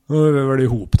 Nu är vi väl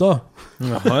ihop då.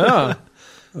 Jaha, ja.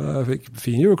 Jag fick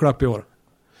fin julklapp i år.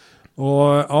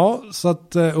 Och ja, så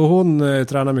att, och hon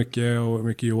tränar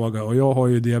mycket yoga. Och jag har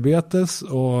ju diabetes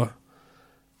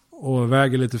och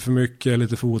väger lite för mycket,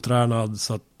 lite för otränad.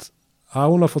 Så att ja,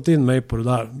 hon har fått in mig på det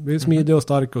där. Vi är smidiga och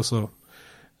starka och så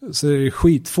är det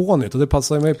skitfånigt. Och det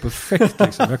passar mig perfekt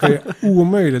liksom. Jag kan ju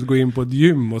omöjligt gå in på ett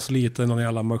gym och slita i någon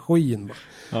jävla maskin.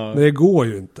 Ja. Det går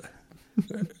ju inte.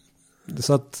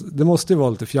 Så att det måste ju vara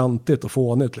lite fjantigt och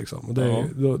fånigt liksom. Och det,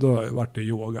 då har varit det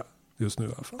yoga just nu i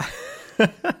alla fall.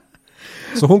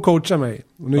 Så hon coachar mig.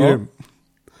 Och nu gym.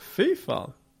 Fy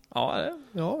fan. Ja,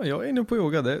 jag är inne på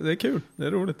yoga. Det är kul. Det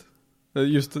är roligt.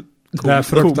 Just det är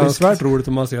fruktansvärt roligt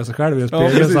om man ser sig själv i en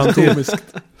spegel samtidigt.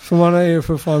 För man är ju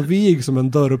för fan vig som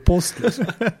en dörrpost liksom.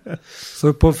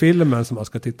 Så på filmen som man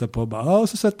ska titta på bara,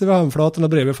 så sätter vi handflatorna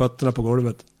bredvid fötterna på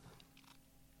golvet.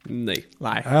 Nej.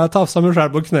 Jag tafsar mig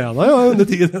själv på knäna under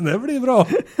tiden. Det blir bra.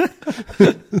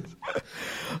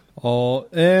 Ja,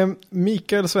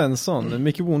 Mikael Svensson,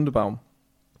 Micke Wunderbaum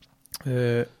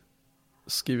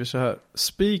skriver så här: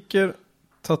 speaker,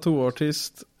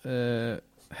 tattooartist,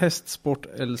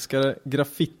 hästsportälskare,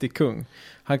 graffitikung.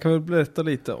 Han kan väl berätta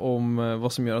lite om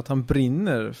vad som gör att han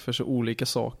brinner för så olika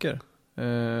saker.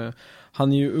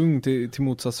 Han är ju ung till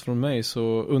motsats från mig,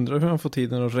 så undrar hur han får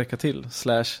tiden att räcka till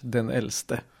 / den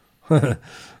äldste.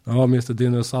 Ja, Mr.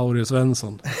 Dinosaurier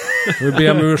Svensson. Vi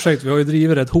ber om ursäkt, vi har ju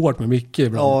drivit rätt hårt med Micke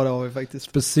ibland. Ja, det har vi faktiskt.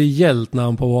 Speciellt när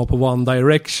han var på One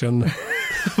Direction.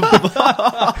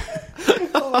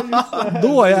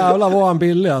 Då jävla var han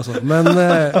billig alltså. Men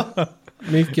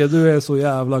Micke, du är så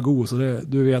jävla god så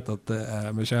du vet att det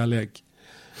är med kärlek.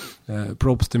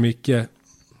 Props till Micke.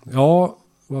 Ja,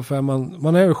 varför är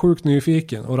man är ju sjukt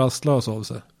nyfiken och rastlös av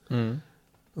sig.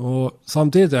 Och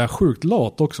samtidigt är jag sjukt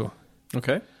lat också.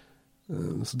 Okej.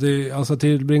 Så det alltså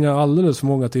tillbringar alldeles för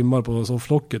många timmar på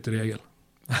sofflocket i regel.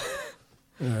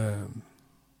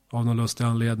 Av någon lustig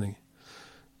anledning.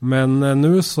 Men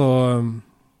nu så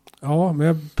ja, men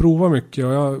jag provar mycket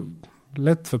och jag har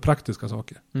lätt för praktiska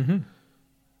saker.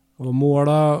 Och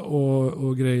måla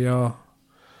och greja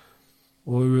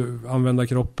och använda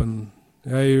kroppen.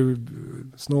 Jag är ju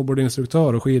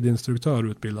snowboardinstruktör och skidinstruktör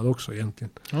utbildad också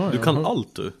egentligen. Du kan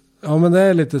allt du? Ja, men det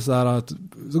är lite så här att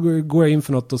så går jag in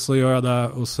för något och så gör jag det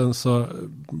och sen så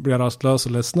blir jag rastlös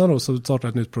och ledsnar och så startar jag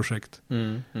ett nytt projekt.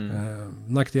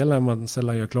 Nackdelen är att man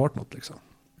sällan gör klart något liksom.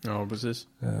 Ja, precis.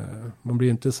 Man blir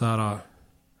inte så här,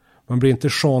 man blir inte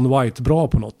Sean White bra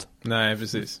på något. Nej,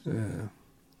 precis.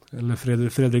 Eller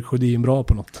Fredrik Sjödin bra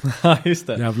på något. Ja, just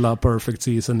det. Jävla perfect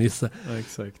season Nisse. Ja,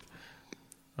 exakt.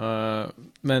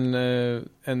 Men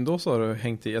ändå så har du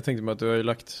hängt i. Jag tänkte mig att du har ju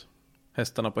lagt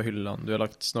hästarna på hyllan. Du har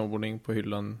lagt snowboarding på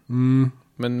hyllan.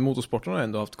 Men motorsporten har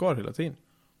ändå haft kvar hela tiden.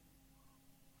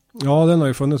 Ja, den har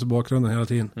ju funnits i bakgrunden hela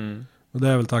tiden. Och det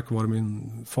är väl tack vare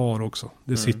min far också.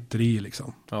 Det sitter i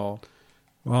liksom. Ja.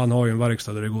 Och han har ju en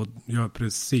verkstad där det går att göra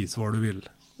precis vad du vill.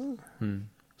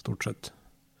 Stort sett.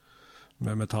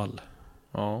 Med metall.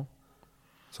 Ja.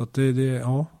 Så att det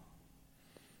ja.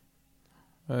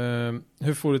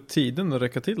 Hur får du tiden att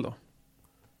räcka till då?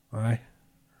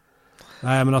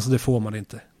 Nej, men alltså det får man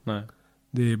inte. Nej.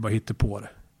 Det är bara hitta på det.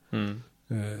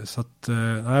 Så att,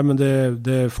 nej men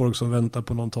det är folk som väntar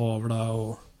på någon tavla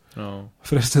och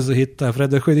förresten så hittar jag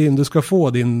Fredrik Sjödin, du ska få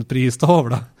din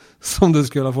pristavla som du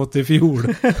skulle ha fått i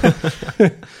fjol.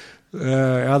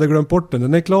 Jag hade glömt bort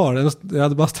den är klar. Jag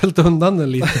hade bara ställt undan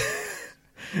den lite.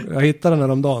 Jag hittade den här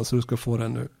om dagen så du ska få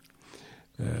den nu.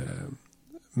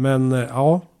 Men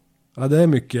ja, det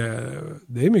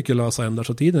är mycket lösa ändar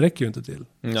så tiden räcker ju inte till.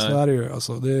 Nej. Så är det ju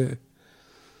alltså det.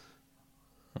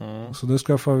 Så nu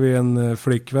skaffar vi en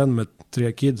flickvän med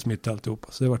 3 kids mitt i alltihopa.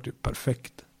 Så det vart ju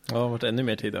perfekt. Ja, det har varit ännu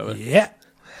mer tid över. Yeah!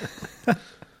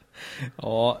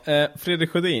 Ja, Fredrik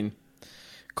Sjödin.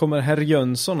 Kommer herr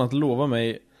Jönsson att lova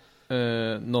mig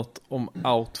något om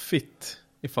outfit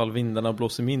ifall vindarna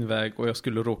blåser min väg och jag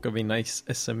skulle råka vinna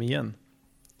SM igen?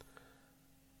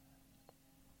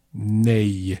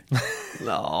 Nej.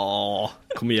 Ja,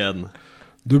 kom igen.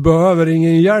 Du behöver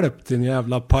ingen hjälp din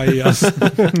jävla pajas.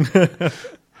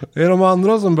 Det är de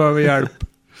andra som behöver hjälp.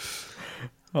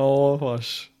 Ja,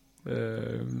 vars.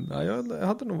 Jag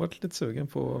hade nog varit lite sugen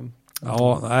på...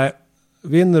 Ja, nej.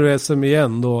 Vinner du SM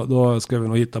igen då ska vi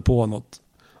nog hitta på något.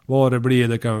 Vad det blir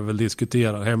det kan vi väl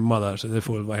diskutera hemma där. Så det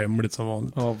får väl vara hemligt som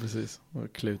vanligt. Ja, precis.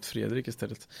 Och klä ut Fredrik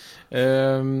istället.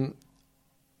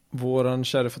 Våran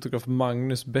kära fotograf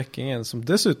Magnus Bäckingen, som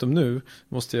dessutom nu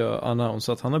måste jag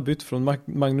annonsera att han har bytt från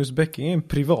Magnus Bäckingen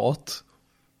privat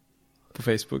på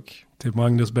Facebook till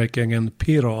Magnus Bäckingen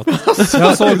pirat.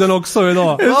 Jag såg den också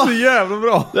idag. Det är så jävla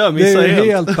bra. Det är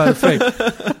helt perfekt.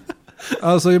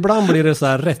 Alltså ibland blir det så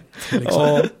här rätt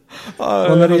liksom.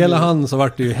 Och när det gäller han så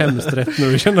vart det ju hemskt rätt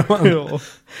nu, känner man.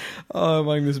 Ja,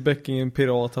 Magnus Bäckingen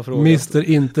pirat har frågat. Mister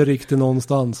inte riktigt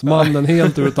någonstans. Mannen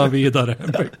helt utan vidare.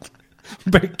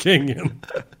 Bäckingen.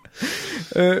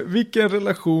 Vilken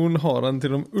relation har han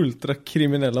till de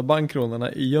ultrakriminella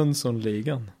bankrånarna i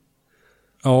Jönssonligan?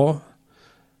 Ja.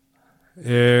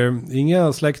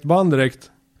 Inga släktband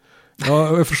direkt. Jag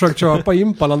har försökt köpa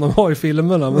Impalan de har i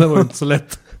filmerna, men det var inte så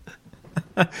lätt.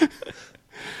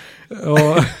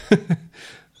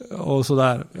 Och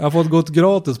sådär. Jag har fått gått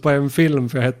gratis på en film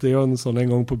för jag hette Jönsson en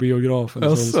gång på biografen.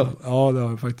 Alltså. Ja, det har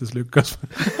jag faktiskt lyckats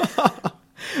med.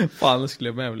 Fan, det skulle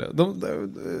jag med vilja.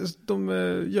 De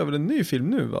gör väl en ny film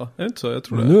nu, va? Är det inte så? Jag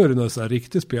tror men det. Nu är det någon sån här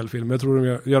riktig spelfilm. Jag tror de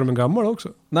gör de en gammal också.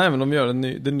 Nej, men de gör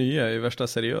den nya i värsta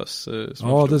seriös.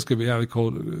 Ja, det ska bli jävligt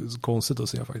konstigt att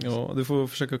se faktiskt. Ja, du får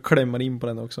försöka klämma in på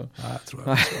den också. Nej, jag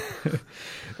tror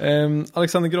jag.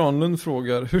 Alexander Granlund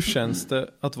frågar, hur känns det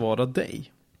att vara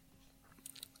dig?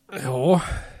 Ja.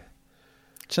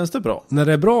 Känns det bra? När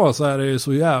det är bra så är det ju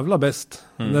så jävla bäst.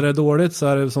 När det är dåligt så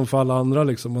är det som för alla andra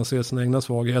liksom. Man ser sina egna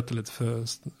svagheter lite för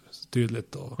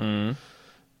tydligt. Och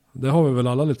det har vi väl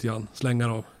alla lite grann slängar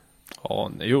av.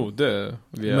 Ja, jo det...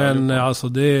 Men alltså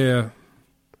det är...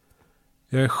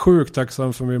 Jag är sjukt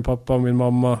tacksam för min pappa och min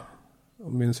mamma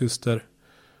och min syster.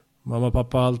 Mamma och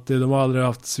pappa de har aldrig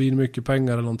haft svin mycket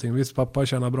pengar eller någonting. Visst, pappa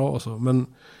tjänar bra och så. Men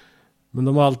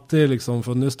de har alltid liksom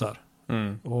funnits där.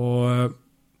 Och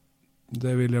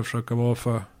det vill jag försöka vara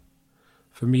för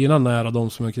mina nära, de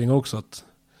som är kring också, att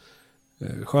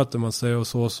sköter man sig och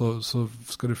så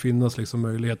ska det finnas liksom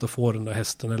möjlighet att få den där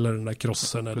hästen eller den där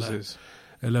krossen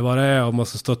eller vad det är, om man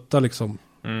ska stötta liksom.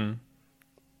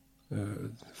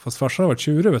 Fast farsan har varit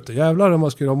tjurig, vet du. Jävlar när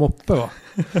man skulle ha moppe, va?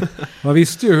 Man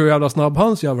visste ju hur jävla snabb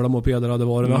hans jävla mopeder hade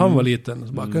varit när han var liten.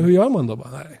 Så bara, hur gör man då?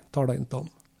 Bara, nej, tar det inte om.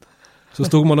 Så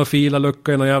stod man och filade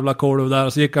lucka i någon jävla kolv där,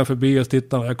 och så gick han förbi och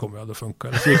tittade, jag kommer ju aldrig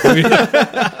funka.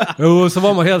 Jo, så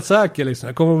var man helt säker liksom.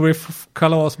 Jag kommer att bli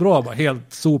kalasbra, bara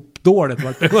helt sopdåligt.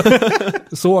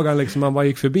 Såg han liksom, man bara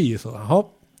gick förbi så, jaha,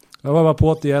 jag var bara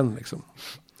på det igen liksom.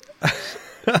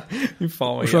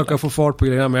 Försöka få fart på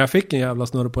grejerna, men jag fick en jävla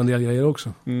snurr på en del grejer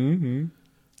också.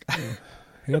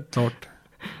 Helt klart.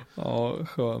 Ja,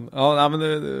 skön. Ja, men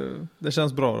det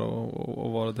känns bra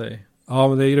att vara dig. Ja,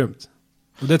 men det är grymt.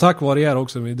 Och det är tack vare er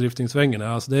också med driftingsvängen.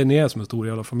 Alltså det är ni som en stor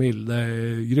jävla familj. Det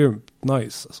är grymt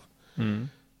nice alltså.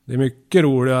 Det är mycket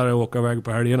roligare att åka iväg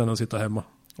på helgerna än att sitta hemma.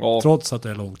 Ja. Trots att det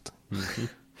är långt.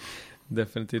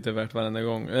 definitivt är värt varenda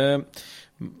gång.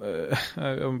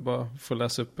 Jag bara får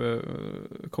läsa upp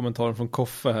kommentaren från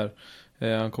Koffe här.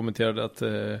 Han kommenterade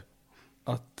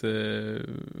att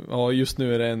ja, just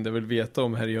nu är det enda jag vill veta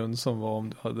om herr Jönsson var om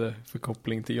du hade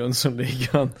förkoppling till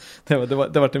Jönssonligan. Det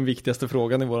var den viktigaste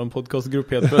frågan i vår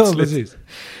podcastgrupp helt plötsligt.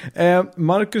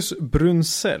 Marcus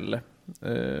Brunsell,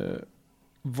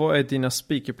 vad är dina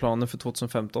speakerplaner för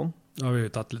 2015? Ja, vi har ju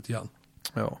tagit lite grann.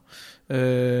 Ja.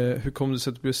 Hur kom du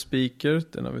sig att du blev speaker?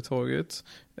 Den har vi tagit.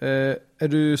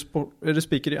 Är du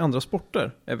speaker i andra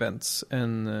sporter? Events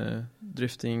än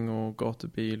drifting och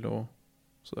gatubil och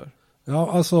sådär?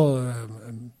 Ja, alltså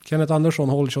Kenneth Andersson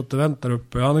håller shot-event där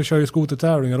uppe. Han kör ju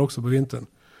skotertävlingar också på vintern.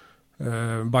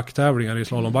 Backtävlingar i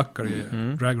slalombackar i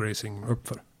dragracing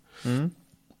uppför.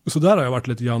 Så där har jag varit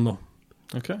lite grann då.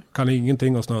 Okay. Kan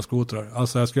ingenting om snöskotrar.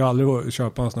 Alltså jag skulle aldrig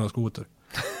köpa en snöskoter.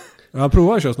 Jag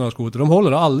provar att köra snöskoter. De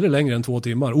håller aldrig längre än 2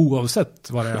 timmar.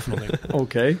 Oavsett vad det är för någonting.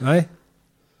 Okej. Nej.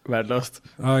 Värdelöst.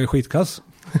 Ja, jag är skitkass.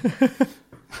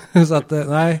 Så att,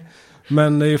 nej.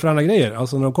 Men det är ju för andra grejer.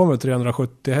 Alltså när de kommer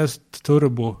 370 häst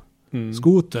turbo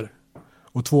skoter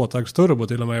och 2-taktsturbo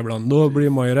till och med ibland. Då blir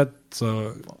man ju rätt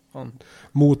så...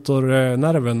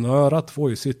 Motornerven och örat får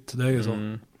ju sitt. Det är ju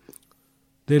så.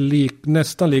 Det är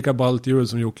nästan lika ballt hjul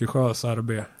som Jocke Sjös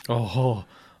RB.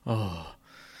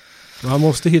 Man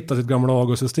måste hitta sitt gamla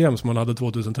Ago-system som man hade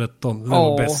 2013. Det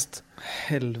var bäst.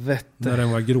 Helvete. När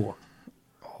den var grå.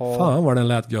 Fan vad den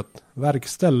lät gött.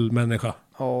 Verkställ människa.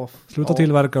 Sluta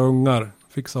tillverka ungar.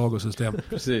 Fixa Ago-system.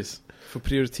 Precis. Får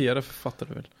prioritera författare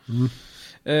väl.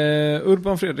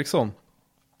 Urban Fredriksson.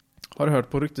 Har du hört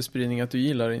på ryktespridning att du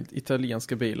gillar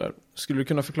italienska bilar? Skulle du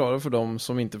kunna förklara för dem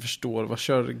som inte förstår vad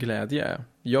körglädje är?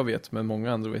 Jag vet, men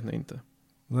många andra vet inte.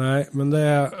 Nej, men det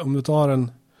är om du tar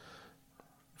en...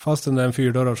 Fastän det är en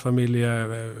 4-dörrars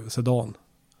familjesedan.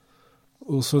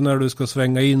 Och så när du ska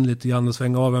svänga in lite grann och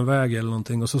svänga av en väg eller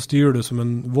någonting. Och så styr du som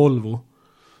en Volvo.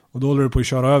 Och då håller du på att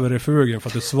köra över refugen för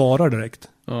att det svarar direkt.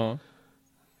 Ja.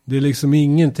 Det är liksom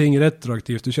ingenting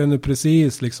retroaktivt. Du känner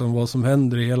precis liksom vad som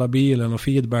händer i hela bilen och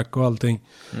feedback och allting.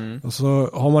 Och så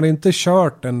har man inte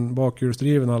kört en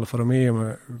bakhjulsdriven Alfa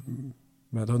Romeo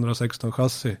med 116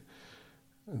 chassi.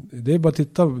 Det är bara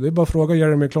titta, det är bara fråga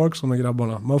Jeremy Clarkson och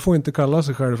grabbarna. Man får inte kalla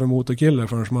sig själv för motorkille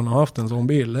förrän man har haft en sån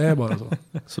bil. Det är bara så.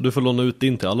 Så du får låna ut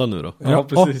din till alla nu då? Ja,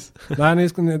 precis. Nej,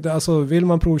 alltså vill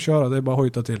man provköra, det är bara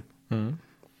hojta till.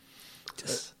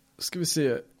 Yes. Ska vi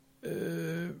se.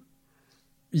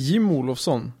 Jim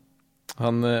Olofsson.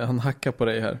 Han hackar på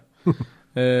dig här.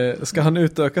 Ska han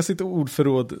utöka sitt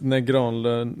ordförråd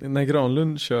när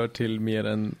Granlund kör till mer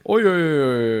än oj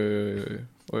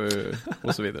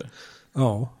och så vidare?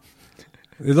 Ja.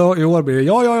 I år blir det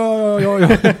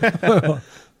ja.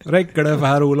 Räcker det för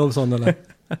herr Olofsson eller?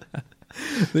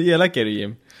 Det elakar du,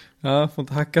 Jim. Ja, får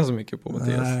inte hacka så mycket på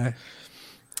Mattias.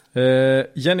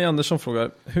 Jenny Andersson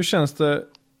frågar, hur känns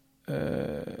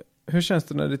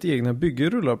det när ditt egna bygge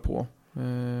rullar på?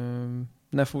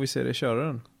 När får vi se dig köra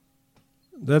den?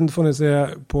 Den får ni se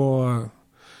på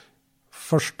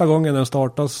första gången den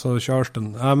startas så körs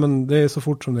den. Ja, men det är så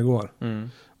fort som det går.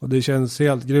 Och det känns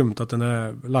helt grymt att den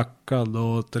är lackad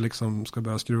och att det liksom ska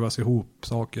börja skruvas ihop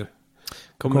saker.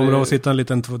 Kommer det att sitta en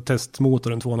liten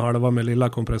testmotor, en 2,5 med lilla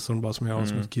kompressorn bara som jag har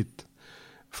som ett kit.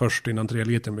 Först innan 3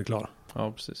 liter blir klar.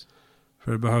 Ja, precis.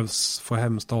 För det behövs få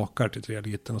hem stakar till 3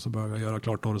 liter och så behöver jag göra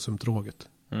klart dorsumtråget.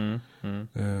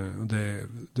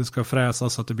 Det ska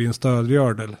fräsas så att det blir en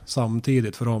stödgördel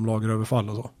samtidigt för ramlageröverfall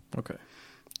och så. Okej.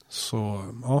 Så,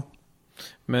 ja.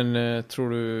 Men tror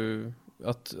du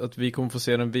att vi kommer få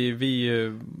se den,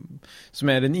 vi som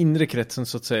är den inre kretsen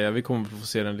så att säga, vi kommer få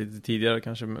se den lite tidigare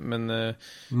kanske, men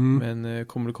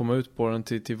kommer du komma ut på den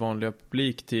till vanliga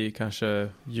publik till kanske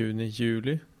juni,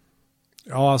 juli?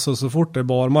 Ja, alltså så fort det är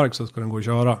barmark så ska den gå att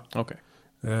köra. Okej.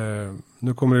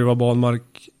 Nu kommer det ju vara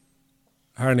barmark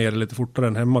här nere lite fortare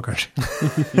än hemma kanske.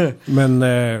 Men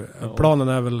planen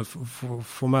är väl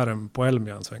få med den på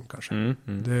Elmia en sväng kanske.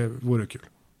 Det vore kul.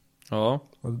 Ja.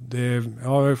 Och jag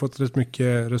har ju fått rätt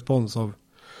mycket respons av.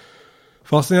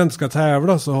 Fast jag inte ska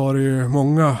tävla så har det ju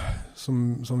många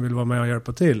som vill vara med och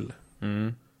hjälpa till.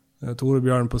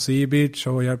 Torbjörn på Sea Beach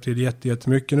har hjälpt till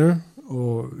jättemycket nu.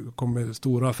 Och kommer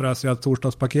stora fräsiga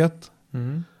torsdagspaket.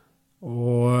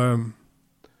 Och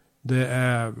det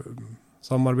är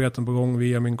samarbeten på gång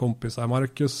via min kompis här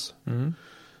Marcus.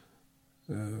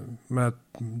 Med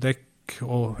däck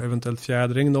och eventuellt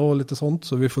fjädring då och lite sånt.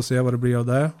 Så vi får se vad det blir av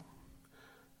det.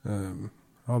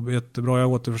 Ja, jättebra.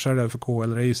 Jag återförsäljare för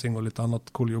KL Racing och lite annat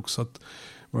koljox. Så att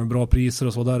det var bra priser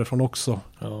och så därifrån också.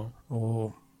 Ja.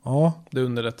 Och ja. Det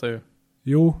underlättar ju.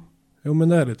 Jo men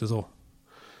det är lite så.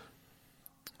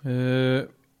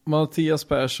 Mattias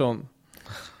Persson.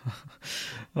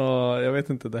 Ja, jag vet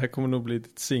inte, det här kommer nog bli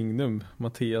ditt signum.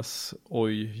 Mattias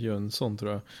Oj Jönsson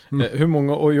tror jag. Hur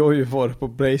många oj var det på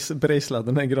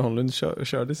Brejsladden när Granlund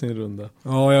körde sin runda?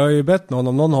 Ja, jag har ju bett någon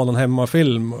om någon har någon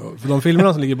hemmafilm. För de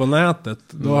filmerna som ligger på nätet,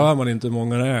 då hör man inte hur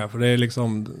många det är. För det är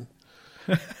liksom,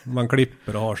 man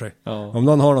klipper och har sig. Ja. Om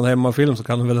någon har någon hemmafilm så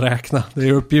kan de väl räkna. Det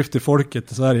är uppgift till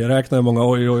folket i Sverige. Räkna hur många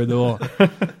oj det var.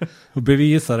 Och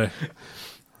bevisa det.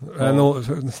 Ja.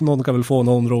 Någon kan väl få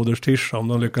någon Roders tisha om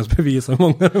de lyckas bevisa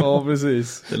många. Ja,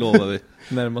 precis. Det lovar vi.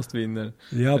 Närmast vinner.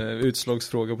 Japp.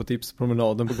 Utslagsfråga på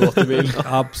tipspromenaden på gatubil.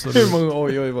 Absolut. Hur många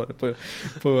oj var det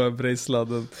på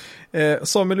Brejsladden?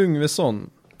 Samuel Ungvesson.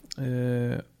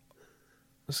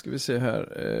 Ska vi se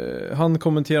här. Han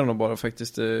kommenterar nog bara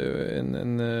faktiskt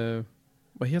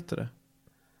vad heter det?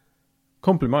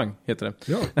 Komplimang heter det.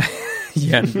 Ja.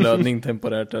 Hjärnblödning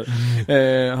temporärt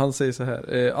här. Han säger så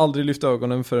här. Aldrig lyft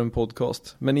ögonen för en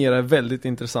podcast. Men era är väldigt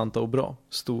intressanta och bra.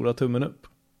 Stora tummen upp.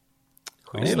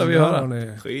 Det gillar vi att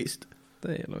höra. Schysst.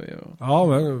 Det gillar vi att höra. Ja,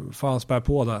 men fan spär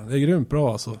på där. Det är grymt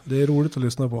bra alltså. Det är roligt att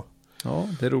lyssna på. Ja,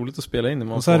 det är roligt att spela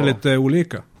in. Och så är det lite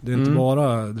olika. Det är inte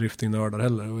bara driftingnördar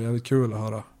heller. Och det är kul att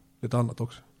höra lite annat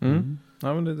också.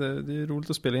 Ja, men det är roligt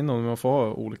att spela in om man får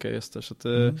ha olika gäster. Så att,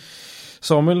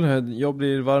 Samuel, jag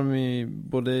blir varm i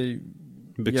både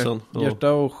byxan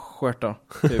hjärta och skärta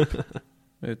typ.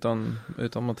 utan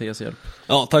Mattias hjälp.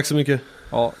 Ja, tack så mycket.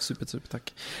 Ja, super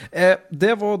tack.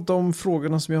 Det var de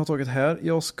frågorna som jag har tagit här.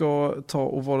 Jag ska ta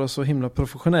och vara så himla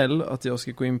professionell att jag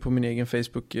ska gå in på min egen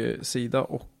Facebook-sida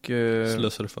och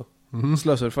slösurfa.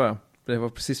 Slösurfa, ja. Det var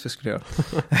precis vad jag skulle göra.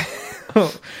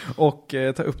 Och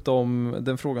ta upp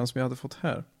den frågan som jag hade fått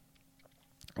här.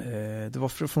 Det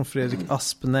var från Fredrik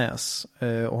Aspnäs.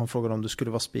 Och han frågade om du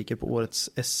skulle vara speaker på årets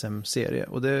SM-serie.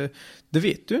 Och det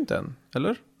vet du inte än,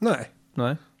 eller?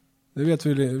 Nej. Det vet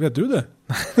du det?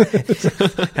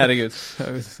 Herregud.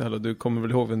 Du kommer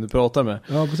väl ihåg vem du pratar med?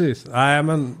 Ja, precis. Nej,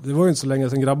 men det var ju inte så länge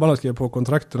sedan grabbarna skrev på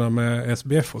kontrakterna med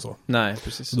SBF och så. Nej,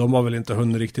 precis. Så de har väl inte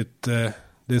hunnit riktigt.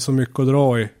 Det är så mycket att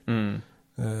dra i.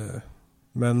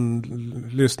 Men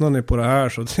lyssnar ni på det här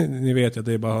så ni vet ju att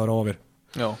det är bara att höra av er.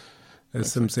 Ja.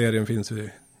 SM-serien finns ju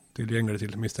tillgänglig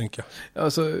till, misstänker jag.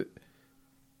 Alltså,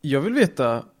 jag vill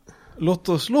veta, låt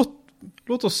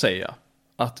oss säga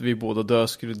att vi båda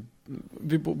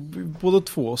båda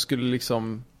två skulle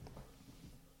liksom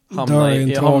hamna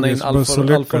i en Alfa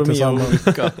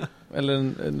Romeo-olycka. Eller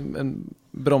en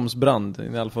bromsbrand i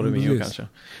en Alfa Romeo kanske.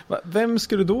 Vem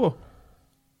skulle då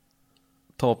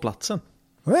ta platsen?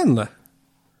 Jag vet inte.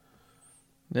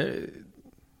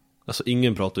 Alltså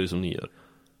ingen pratar ju som ni gör.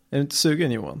 Är du inte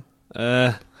sugen, Johan?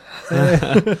 Nej,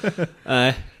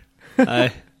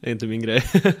 det är inte min grej.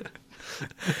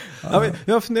 Ja,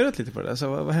 jag har funderat lite på det. Så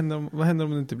vad händer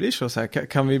om det inte blir så här?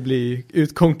 Kan vi bli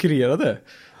utkonkurrerade?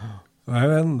 Jag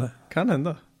vet inte. Kan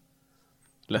hända.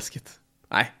 Läskigt.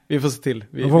 Nej, vi får se till.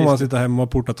 Då får man sitta hemma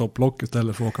och porta topplock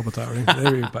istället för att åka på tävling. Det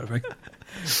är ju perfekt.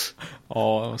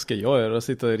 Ja, vad ska jag göra?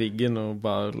 Sitta i riggen och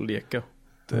bara leka.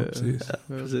 Ja,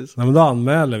 precis. Nej, men då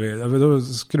anmäler vi. Då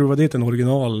skruvar dit en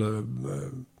original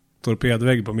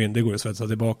torpedvägg på min. Det går ju att svetsa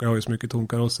tillbaka. Jag har ju så mycket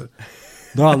tomkarosser.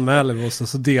 Då anmäler vi oss och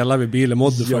så delar vi bilen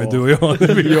Modify, du och jag.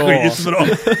 Det blir skitbra.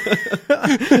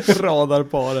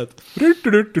 Radarparet.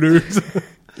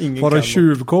 Bara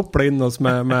tjuvkoppla in oss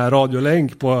med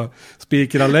radiolänk på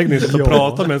speakeranläggningen och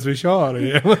prata medan vi kör.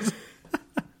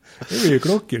 Det är ju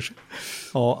klockers.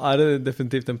 Ja, det är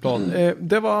definitivt en plan.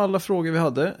 Det var alla frågor vi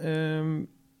hade.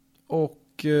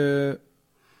 Och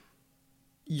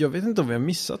jag vet inte om vi har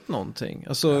missat någonting.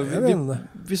 Alltså,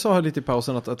 vi sa här lite i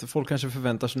pausen att folk kanske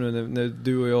förväntar sig nu när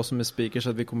du och jag som är speakers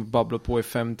att vi kommer babbla på i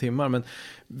 5 timmar. Men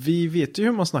vi vet ju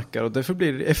hur man snackar och därför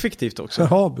blir det effektivt också.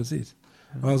 Ja, precis.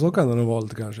 Ja, så kan det nog vara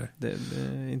lite kanske. Det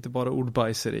är inte bara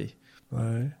ordbajseri.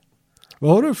 Nej.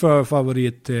 Vad har du för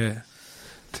favorit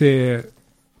till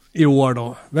i år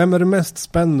då? Vem är du mest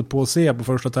spänd på att se på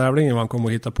första tävlingen man kommer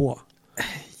att hitta på?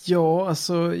 Ja,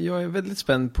 alltså jag är väldigt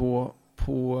spänd på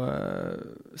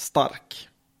Stark.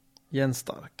 Jens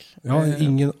Stark. Ja,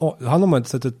 han har man inte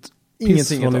sett ett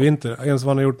piss från i vinter. Ens vad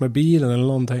han har gjort med bilen eller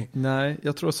någonting. Nej,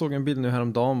 jag tror jag såg en bild nu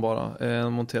häromdagen bara. Han har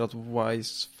monterat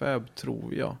Wise Fab,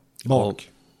 tror jag.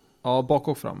 Bak? Ja, bak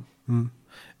och fram.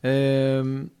 Det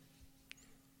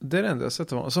är det enda jag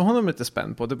sett honom. Så honom är lite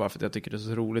spänd på. Det är bara för att jag tycker det är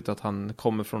så roligt att han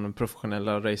kommer från den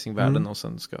professionella racingvärlden och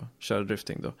sen ska köra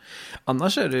drifting då.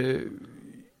 Annars är det...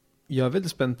 Jag är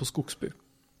väldigt spänd på Skogsby.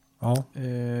 Ja,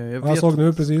 jag såg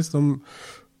nu precis. De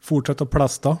fortsätter att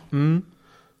plasta.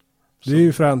 Det är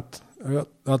ju fränt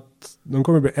att de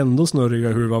kommer bli ändå snurriga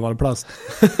i huvudet av all plast.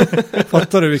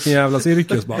 Fattar du vilken jävla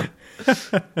cirkus bara?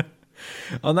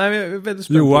 Ja, nej, jag är väldigt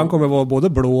spänd. Johan kommer vara både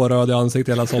blå och röd i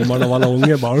ansiktet hela sommaren av alla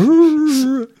ånger bara.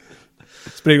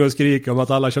 Springer och skriker om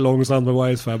att alla kör långsamt med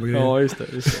Wisefab och grejer. Ja, just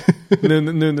det.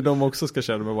 Nu när de också ska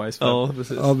köra med Wisefab. Ja,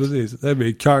 precis. Ja, precis. Det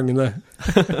blir kung det.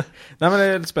 Nej, men jag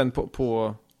är lite spänd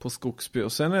på Skogsby.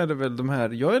 Och sen är det väl de här,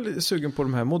 jag är sugen på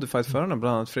de här Modified-förarna,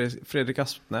 bland annat Fredrik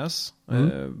Aspnäs.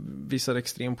 Visar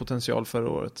extrem potential förra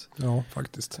året. Ja,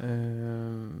 faktiskt.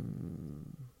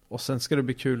 Och sen ska det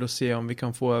bli kul att se om vi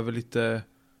kan få över lite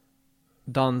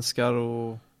danskar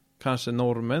och kanske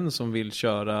norrmän som vill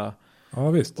köra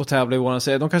visst. Och tävla i våran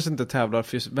serie. De kanske inte tävlar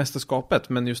för mästerskapet,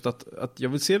 men just att jag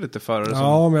vill se lite förare som...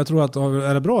 Ja, men jag tror att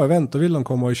är det bra event, då vill de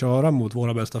komma och köra mot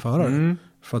våra bästa förare.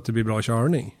 För att det blir bra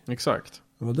körning. Exakt.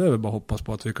 Och det är väl bara hoppas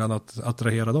på att vi kan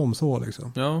attrahera dem så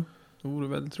liksom. Ja, det vore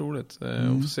väldigt roligt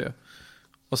att få se.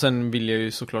 Och sen vill jag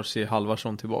ju såklart se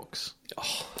Halvarsson tillbaks.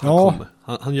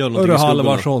 Han gör någonting i skogen.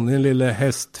 Halvarsson, din lille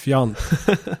hästfjant.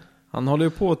 Han håller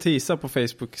ju på att tisa på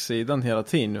Facebook-sidan hela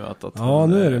tiden nu. Att ja,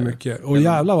 nu är det mycket. Och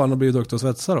jävlar vad han har blivit duktig att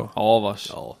svetsa då. Ja, vars.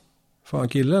 Ja. Fan,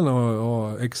 killen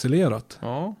har excellerat.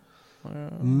 Ja.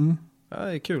 Ja,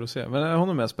 det är kul att se. Men jag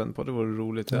honom är spänd på. Det vore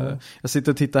roligt. Ja. Jag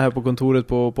sitter och tittar här på kontoret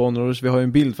på Onroaders. Vi har ju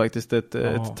en bild faktiskt. Ett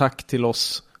tack till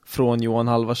oss från Johan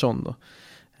Halvarsson då.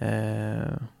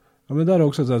 Ja, men där är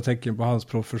också ett tecken på hans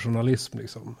professionalism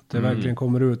liksom. Det verkligen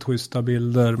kommer ut schyssta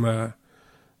bilder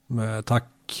med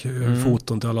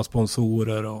tackfoton till alla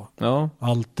sponsorer och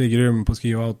alltid grym på att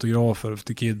skriva autografer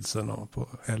till kidsen och på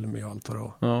Helmi och allt vad det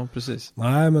var. Ja, precis.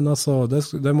 Nej, men alltså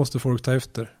det måste folk ta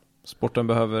efter. Sporten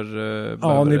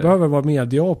behöver ni behöver vara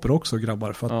mediaper också,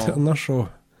 grabbar, för att annars så...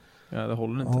 Ja, det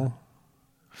håller inte.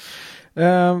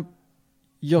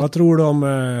 Vad tror du om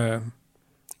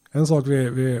en sak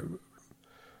vi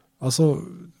alltså,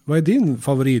 vad är din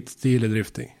favoritstil i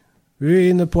drifting? Vi är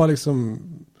inne på liksom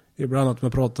ibland att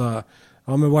man pratar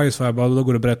med Wisefab, då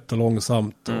går det brett och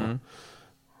långsamt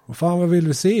och fan, vad vill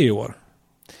vi se i år?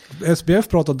 SBF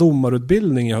pratar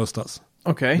domarutbildning i höstas.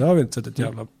 Okej. Det har vi inte sett ett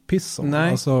jävla piss om.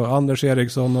 Nej. Alltså Anders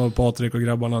Eriksson och Patrik och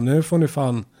grabbarna, nu får ni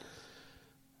fan,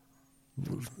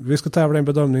 vi ska tävla i en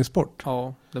bedömningssport.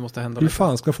 Ja, det måste hända. Hur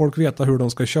fan ska folk veta hur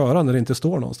de ska köra när det inte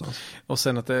står någonstans? Och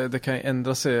sen att det kan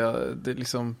ändra sig.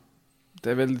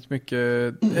 Det är väldigt mycket,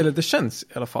 eller det känns i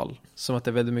alla fall som att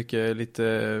det är väldigt mycket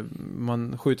lite,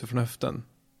 man skjuter från höften.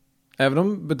 Även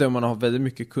om bedömarna har väldigt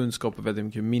mycket kunskap och väldigt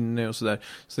mycket minne och sådär,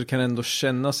 så det kan ändå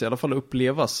kännas, i alla fall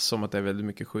upplevas som att det är väldigt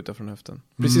mycket skjuta från höften.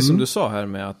 Precis som du sa här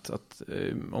med att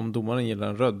om domaren gillar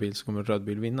en röd bil så kommer en röd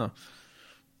bil vinna.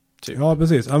 Typ. Ja,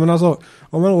 precis. Ja, men alltså,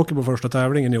 om man åker på första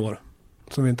tävlingen i år,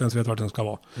 som vi inte ens vet vart den ska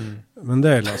vara. Men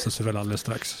det löser sig väl alldeles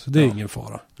strax. Så det är ingen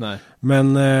fara. Nej.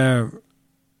 Men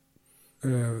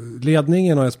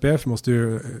ledningen och SPF måste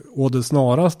ju å det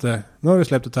snaraste. Nu har vi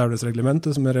släppt ett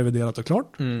tävlingsreglemente som är reviderat och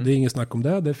klart. Det är inget snack om det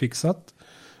är fixat.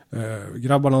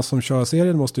 Grabbarna som kör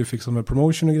serien måste ju fixa med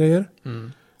promotion och grejer.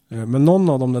 Men någon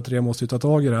av de där tre måste ju ta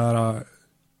tag i det här.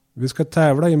 Vi ska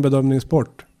tävla i en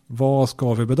bedömningssport. Vad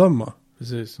ska vi bedöma?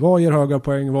 Precis. Vad ger höga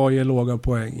poäng? Vad ger låga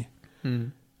poäng?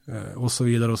 Och så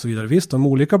vidare och så vidare. Visst, de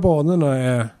olika banorna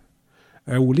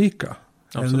är olika.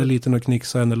 Absolut. En är liten och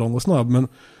knixa, en är lång och snabb. Men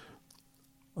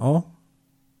ja,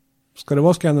 ska det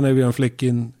vara Scandinavian flick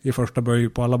in i första böj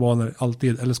på alla banor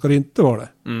alltid? Eller ska det inte vara det?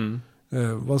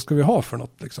 Vad ska vi ha för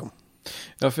något liksom?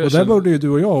 Ja, och där borde ju du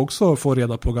och jag också få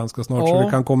reda på ganska snart, så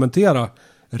vi kan kommentera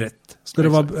rätt. Ska det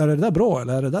vara, är det där bra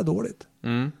eller är det där dåligt?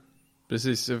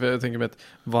 Precis, jag tänker mig att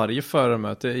varje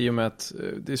förarmöte, i och med att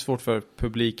det är svårt för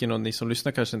publiken och ni som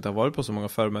lyssnar kanske inte har varit på så många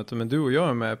förarmöten, men du och jag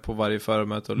är med på varje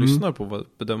förarmöte och lyssnar på vad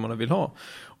bedömarna vill ha.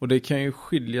 Och det kan ju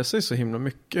skilja sig så himla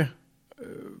mycket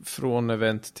från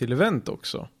event till event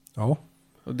också. Ja.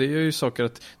 Och det är ju saker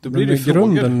att då men blir det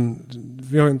grunden,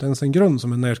 vi har ju inte ens en grund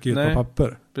som är närskrivet på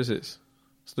papper. Precis.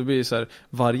 Så då blir det så här,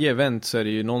 varje event så är det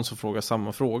ju någon som frågar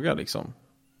samma fråga liksom.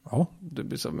 Ja. Det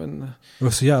blir så, men... Det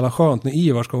var så jävla skönt när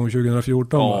Ivars kom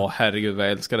 2014. Ja, herregud vad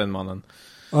jag älskar den mannen.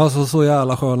 Alltså så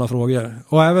jävla sköna frågor.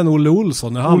 Och även Olle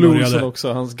Olsson när han Olle började. Olsson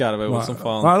också, hans garva var som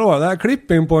fan. Hallå, det här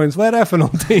clipping points, vad är det för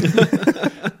någonting?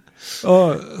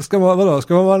 Och ska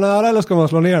man vara nära eller ska man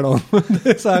slå ner dem? Det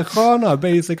är så här sköna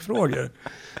basic-frågor.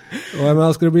 Och jag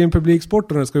menar, ska det bli en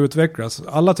publiksport och det ska utvecklas?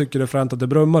 Alla tycker det är fränt att det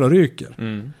brummar och ryker.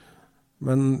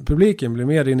 Men publiken blir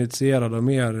mer initierad och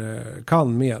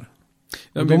kan mer.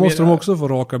 Ja, då måste de också få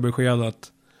raka besked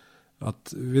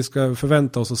att vi ska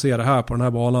förvänta oss att se det här på den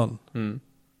här banan.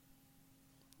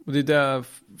 Och det är där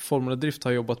Formula Drift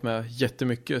har jobbat med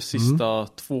jättemycket sista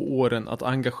 2 åren, att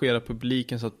engagera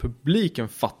publiken så att publiken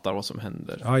fattar vad som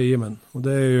händer. Jajamän, och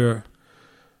det är ju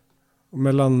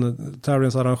mellan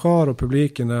tävlingsarrangör och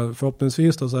publiken,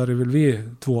 förhoppningsvis då så är det väl vi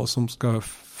två som ska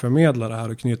förmedla det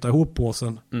här och knyta ihop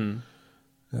påsen.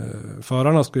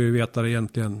 Förarna ska ju veta det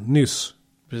egentligen nyss.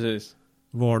 Precis.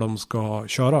 Var de ska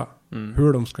köra.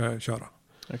 Hur de ska köra.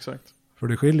 Exakt. För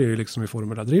det skiljer ju liksom i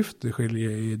Formula Drift. Det skiljer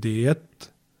i D1.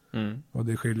 Och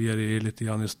det skiljer i lite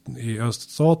grann i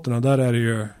öststaterna. Där är det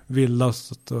ju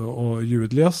vildast och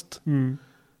ljudligast.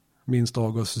 Minst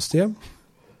avgassystem.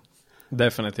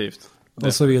 Definitivt.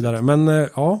 Och så vidare. Men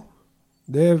ja.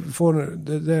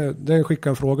 Det skickar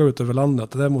en fråga ut över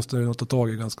landet. Det måste vi nog ta tag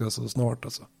i ganska så snart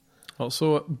alltså. Ja,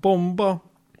 så bomba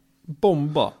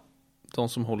de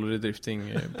som håller i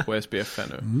drifting på SPF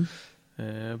här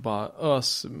nu. Bara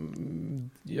ös,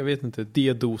 jag vet inte,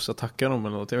 DDoS-attackar dem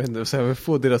eller något. Jag vet inte, så jag vill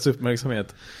få deras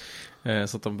uppmärksamhet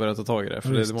så att de börjar ta tag i det.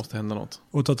 För det måste hända något.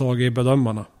 Och ta tag i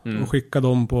bedömarna. Och skicka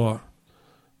dem på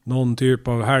någon typ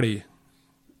av helg.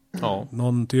 Ja.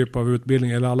 Någon typ av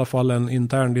utbildning. Eller i alla fall en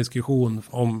intern diskussion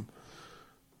om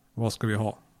vad ska vi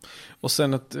ha. Och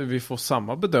sen att vi får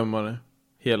samma bedömare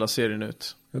hela serien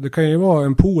ut. Ja, det kan ju vara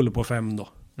en pool på 5 då.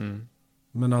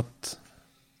 Men att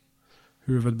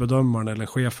huvudbedömaren eller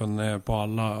chefen är på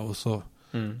alla och så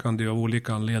kan det ju av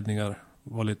olika anledningar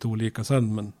vara lite olika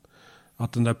sen. Men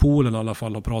att den där poolen i alla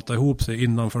fall har pratat ihop sig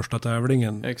innan första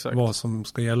tävlingen. Exakt. Vad som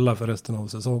ska gälla för resten av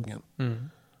säsongen.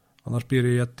 Annars blir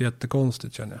det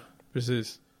jättekonstigt känner jag.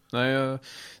 Precis. Nej,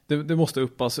 det måste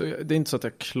upp. Alltså, det är inte så att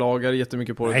jag klagar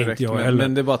jättemycket på det Nej, direkt.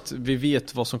 Men det är bara att vi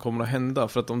vet vad som kommer att hända.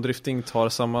 För att om drifting tar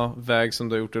samma väg som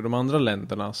det har gjort i de andra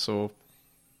länderna så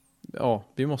ja,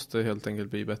 vi måste helt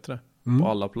enkelt bli bättre på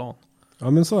alla plan. Ja,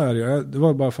 men så är det ju. Det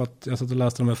var bara för att jag satt och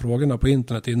läste de här frågorna på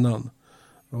internet innan.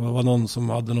 Det var någon som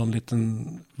hade någon liten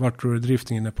vart tror du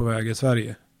driftingen är på väg i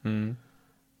Sverige.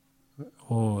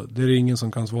 Och det är ingen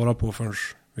som kan svara på förrän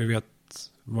vi vet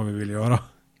vad vi vill göra.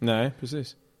 Nej,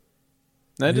 precis.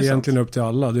 Nej, det är egentligen upp till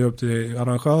alla. Det är upp till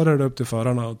arrangörer, det är upp till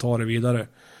förarna att ta det vidare.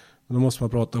 Men då måste man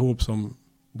prata ihop som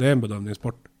det är en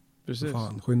bedömningssport. Precis.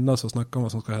 Fan, skynda sig och snacka om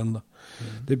vad som ska hända.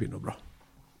 Det blir nog bra.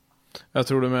 Jag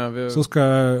tror det med. Så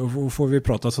får vi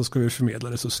prata så ska vi förmedla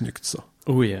det så snyggt så.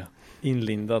 Oh yeah.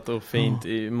 Inlindat och fint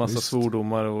i massa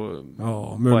svordomar och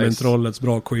ja, Mumintrollets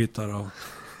bra skitar och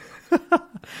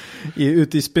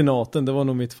ute i spenaten, det var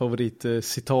nog mitt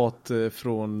favoritcitat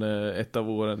från ett av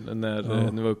åren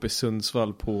när ni var uppe i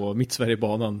Sundsvall på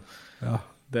Mittsverigebanan. Ja,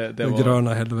 det var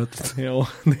gröna helvetet. Ja,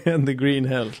 the green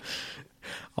hell.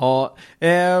 Ja,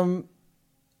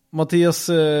 Mattias,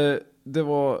 det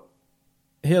var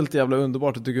helt jävla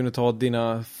underbart att du kunde ta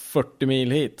dina 40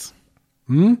 mil hit.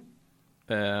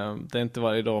 Det är inte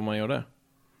varje dag man gör det.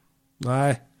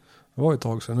 Nej, det var ett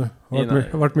tag sedan nu. Det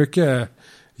har varit mycket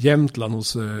Jämtland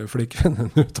hos flickvännen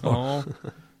nu. Ja,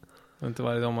 det är inte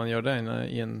varje dag man gör det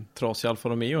i en trasig Alfa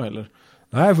Romeo heller.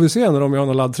 Nej, får vi se när de har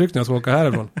någon laddtryck när jag ska åka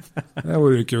härifrån. Det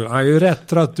vore ju kul. Han är ju rätt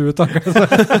trött utan.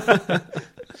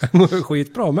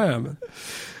 Skitbra med. Men.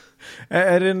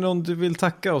 Är det någon du vill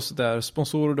tacka oss där?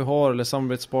 Sponsorer du har eller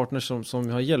samarbetspartners som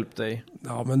har hjälpt dig?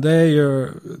 Ja, men det är ju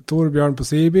Torbjörn på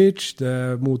Sea Beach. Det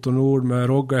är Motor Nord med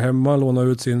Rogga hemma. Låna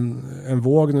ut en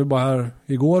våg nu bara här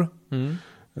igår.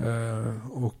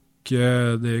 Och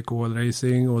det är KL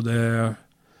Racing och det är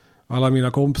alla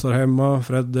mina kompisar hemma.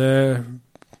 Fredde,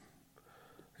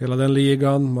 hela den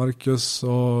ligan.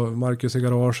 Marcus i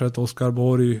garaget. Oskar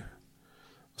Borg.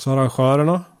 Så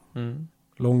arrangörerna.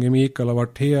 Långe Mikael har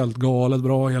varit helt galet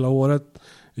bra hela året.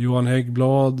 Johan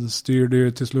Häggblad styrde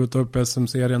ju till slut upp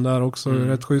SM-serien där också.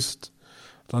 Rätt schysst.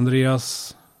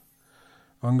 Andreas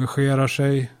engagerar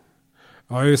sig.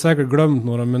 Jag har ju säkert glömt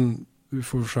några, men vi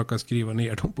får försöka skriva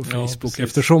ner dem på Facebook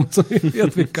eftersom så vi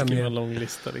vet vilka ni är. En lång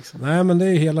lista liksom. Nej, men det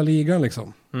är hela ligan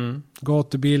liksom.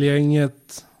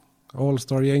 Gatubilgänget,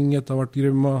 All-Star-gänget har varit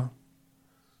grymma.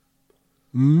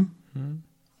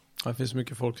 Ja, det finns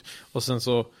mycket folk. Och sen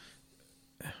så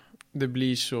det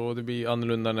blir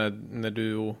annorlunda när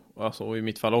du och i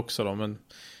mitt fall också då, men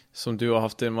som du har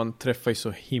haft det, man träffar ju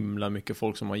så himla mycket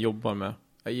folk som man jobbar med.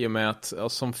 I och med att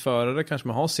som förare kanske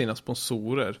man har sina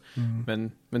sponsorer.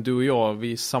 Men du och jag,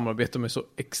 vi samarbetar med så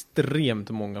extremt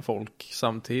många folk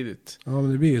samtidigt. Ja,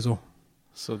 men det blir ju så.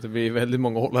 Så det blir väldigt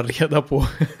många att hålla reda på.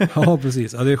 Ja,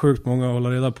 precis. Ja, det är sjukt många att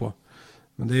hålla reda på.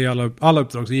 Men det är alla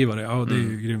uppdragsgivare. Ja, det är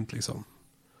ju grymt liksom.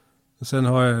 Och sen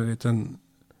har jag en liten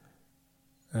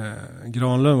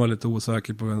Granlund var lite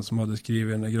osäker på vem som hade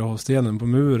skrivit den där gravstenen på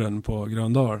muren på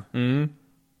Gröndal.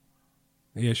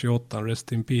 E28,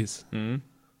 rest in peace.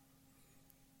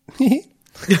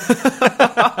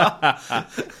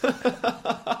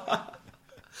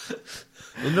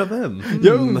 Undrar vem?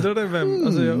 Jag undrade vem.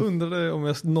 Alltså jag undrade om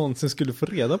jag någonsin skulle få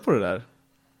reda på det där.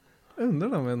 Jag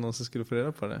undrade om jag någonsin skulle få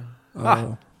reda på det.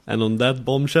 And on that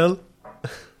bombshell?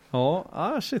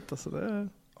 Ja, shit alltså det.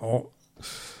 Ja,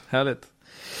 Härligt.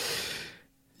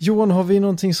 Johan, har vi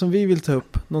någonting som vi vill ta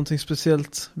upp? Någonting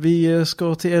speciellt? Vi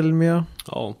ska till Elmia.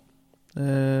 Ja,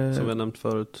 som jag nämnt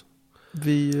förut.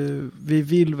 Vi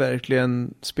vill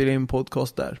verkligen spela in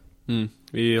podcast där.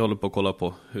 Vi håller på att kolla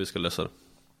på hur vi ska lösa det.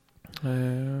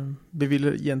 Vi vill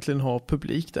egentligen ha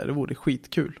publik där. Det vore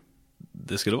skitkul.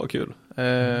 Det skulle vara kul.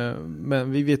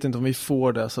 Men vi vet inte om vi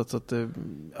får det. Så att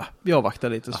vi avvaktar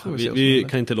lite. Så vi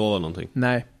kan inte lova någonting.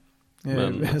 Nej.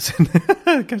 Men... Sen,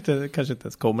 kanske inte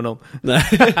ens kommer någon. Nej,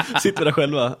 sitter där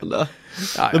själva.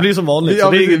 Det blir som vanligt,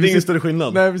 så det är ingen större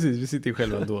skillnad. Nej, precis. Vi sitter ju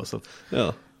själva ändå. Så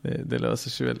ja. Det löser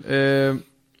sig väl.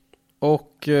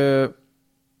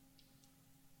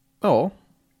 Ja,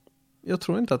 jag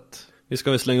tror inte att... Vi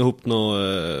ska väl slänga ihop något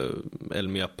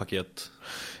Elmia-paket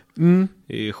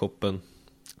i shoppen.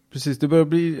 Precis, det börjar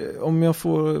bli... Om jag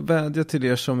får vädja till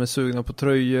er som är sugna på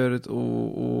tröjor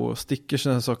och stickers och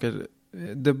sådana här saker...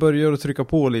 Det börjar att trycka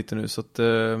på lite nu, så att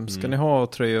ska ni ha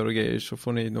tröjor och grejer så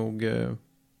får ni nog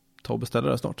ta och beställa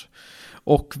det snart.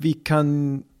 Och vi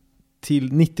kan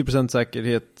till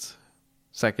 90%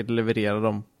 säkert leverera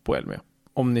dem på Elmia.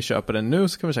 Om ni köper den nu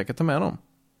så kan vi säkert ta med dem.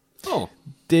 Ja.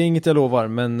 Det är inget jag lovar,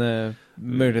 men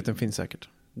möjligheten finns säkert.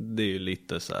 Det är ju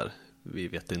lite så här, vi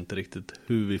vet inte riktigt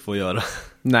hur vi får göra.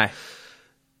 Nej.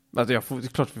 Alltså det är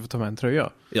klart vi får ta med en tröja.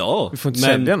 Ja, vi får inte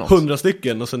sälja något. 100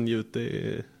 stycken och sen ge ut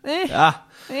det.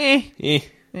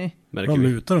 De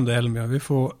mutar de där Elmia. Vi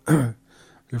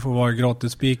får vara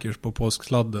gratis speakers på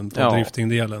påsksladden på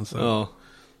driftingdelen. Så. Ja,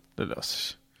 det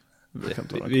löser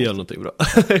vi gör någonting bra.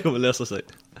 Det kommer lösa sig.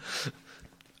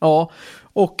 Ja,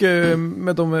 och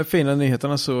med de fina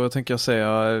nyheterna så tänker jag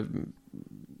säga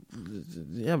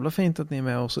jävla fint att ni är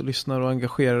med oss och lyssnar och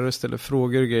engagerar och ställer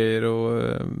frågor och grejer, och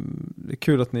det är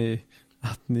kul att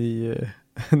ni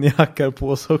hackar på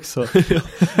oss också.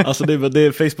 Alltså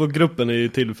det Facebookgruppen är ju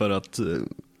till för att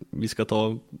vi ska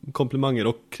ta komplimanger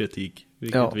och kritik,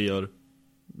 vilket vi gör.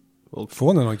 Och...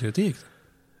 Får ni någon kritik?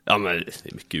 Ja, men det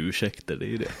är mycket ursäkter, det är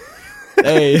ju det.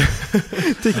 Nej.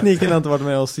 Tekniken har inte varit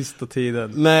med oss sista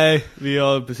tiden. Nej, vi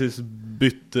har precis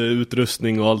bytt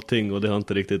utrustning och allting, och det har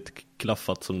inte riktigt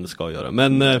klaffat som det ska göra.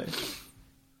 Men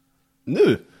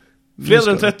nu, fredag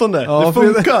den 13, det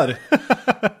funkar.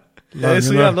 Jag är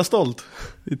så jävla stolt.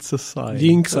 It's a sign.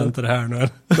 Jinxa inte det här nu.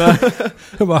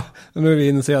 Nu är vi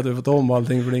inne och att vi fått om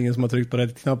allting, för det är ingen som har tryckt på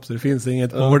rätt knapp, så det finns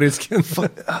inget på hårddisken.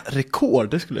 Rekord,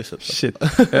 det skulle jag sätta. Shit.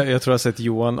 Jag tror jag har sett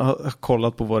Johan har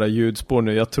kollat på våra ljudspår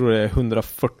nu. Jag tror det är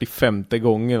 145:e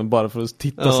gången bara för att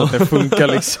titta så att det funkar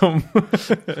liksom.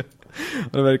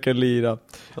 Det verkar lira.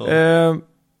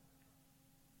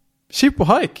 Chip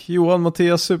och hike, Johan,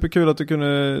 Mattias, superkul att du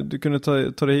kunde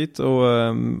ta dig hit, och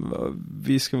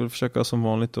vi ska väl försöka som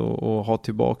vanligt och ha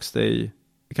tillbaks dig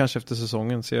kanske efter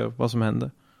säsongen, se vad som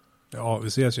händer. Ja, vi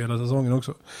ses ju hela säsongen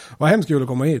också. Vad hemskt kul att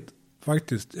komma hit.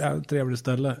 Faktiskt, trevligt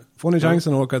ställe. Får ni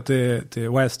chansen att åka till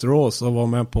Västerås och vara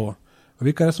med på...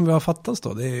 Vilka är det som vi har fattats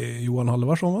då? Det är Johan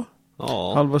Halvarsson, va?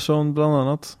 Ja. Halvarsson bland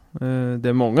annat. Det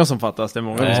är många som fattas. Det är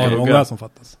många, många som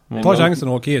fattas. Ta chansen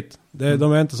att åka hit.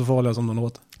 De är inte så farliga som de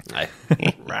låter. Nej.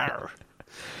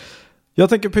 Jag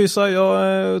tänker pysa.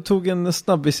 Jag tog en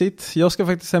snabbvisit. Jag ska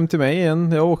faktiskt hem till mig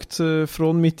igen. Jag har åkt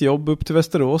från mitt jobb upp till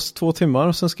Västerås 2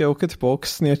 timmar. Sen ska jag åka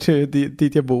tillbaks ner till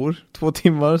dit jag bor 2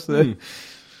 timmar. Så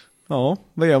ja,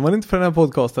 vad gör man inte för den här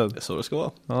podcasten? Det är så det ska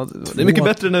vara. Ja, det är mycket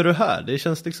bättre när du är här. Det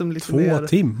känns liksom lite 2 mer...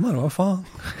 timmar, vad fan?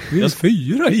 Vi är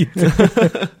 4 hit.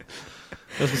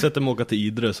 Jag ska sätta mig och åka till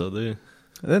Idre, så det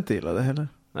är inte illa det heller.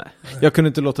 Nej. Jag kunde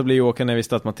inte låta bli att åka när jag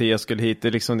visste att Mattias skulle hit. Det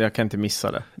är liksom, jag kan inte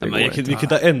missa det. Vi kan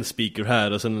ta en speaker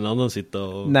här och sen en annan sitta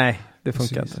och... Nej, det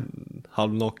funkar inte.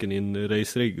 Halvnaken i en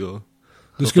racerigg och...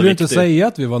 Du skulle inte säga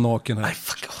att vi var naken här. Nej,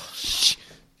 fuck off.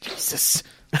 Jesus.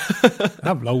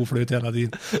 Jävla oflyt hela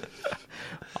tiden.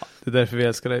 Det är därför vi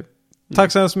älskar dig.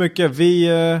 Tack så hemskt mycket. Vi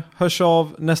hörs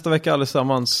av nästa vecka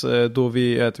allesammans, då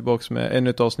vi är tillbaka med ännu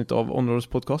ett avsnitt av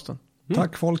Områdespodcasten.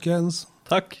 Tack folkens.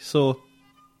 Tack, så...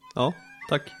 Ja,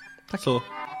 tack. Så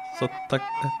tack.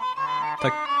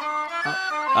 Tack.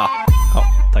 Ja,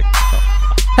 tack. Ja.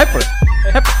 Hej på det.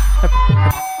 Hej på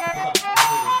det.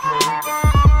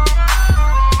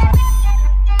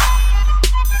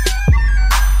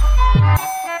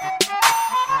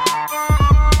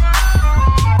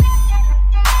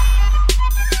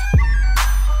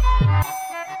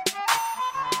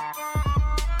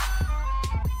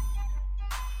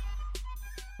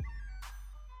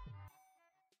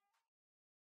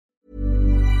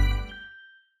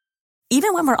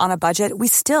 Even when we're on a budget, we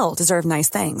still deserve nice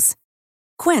things.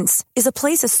 Quince is a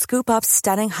place to scoop up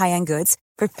stunning high-end goods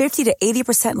for 50 to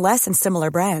 80% less than similar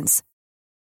brands.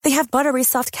 They have buttery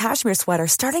soft cashmere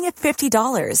sweaters starting at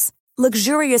 $50,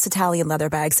 luxurious Italian leather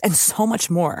bags, and so much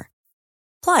more.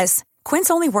 Plus, Quince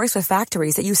only works with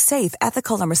factories that use safe,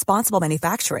 ethical, and responsible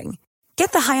manufacturing.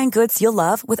 Get the high-end goods you'll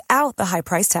love without the high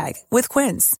price tag with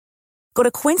Quince. Go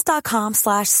to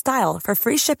quince.com/style for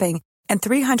free shipping and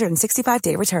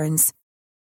 365-day returns.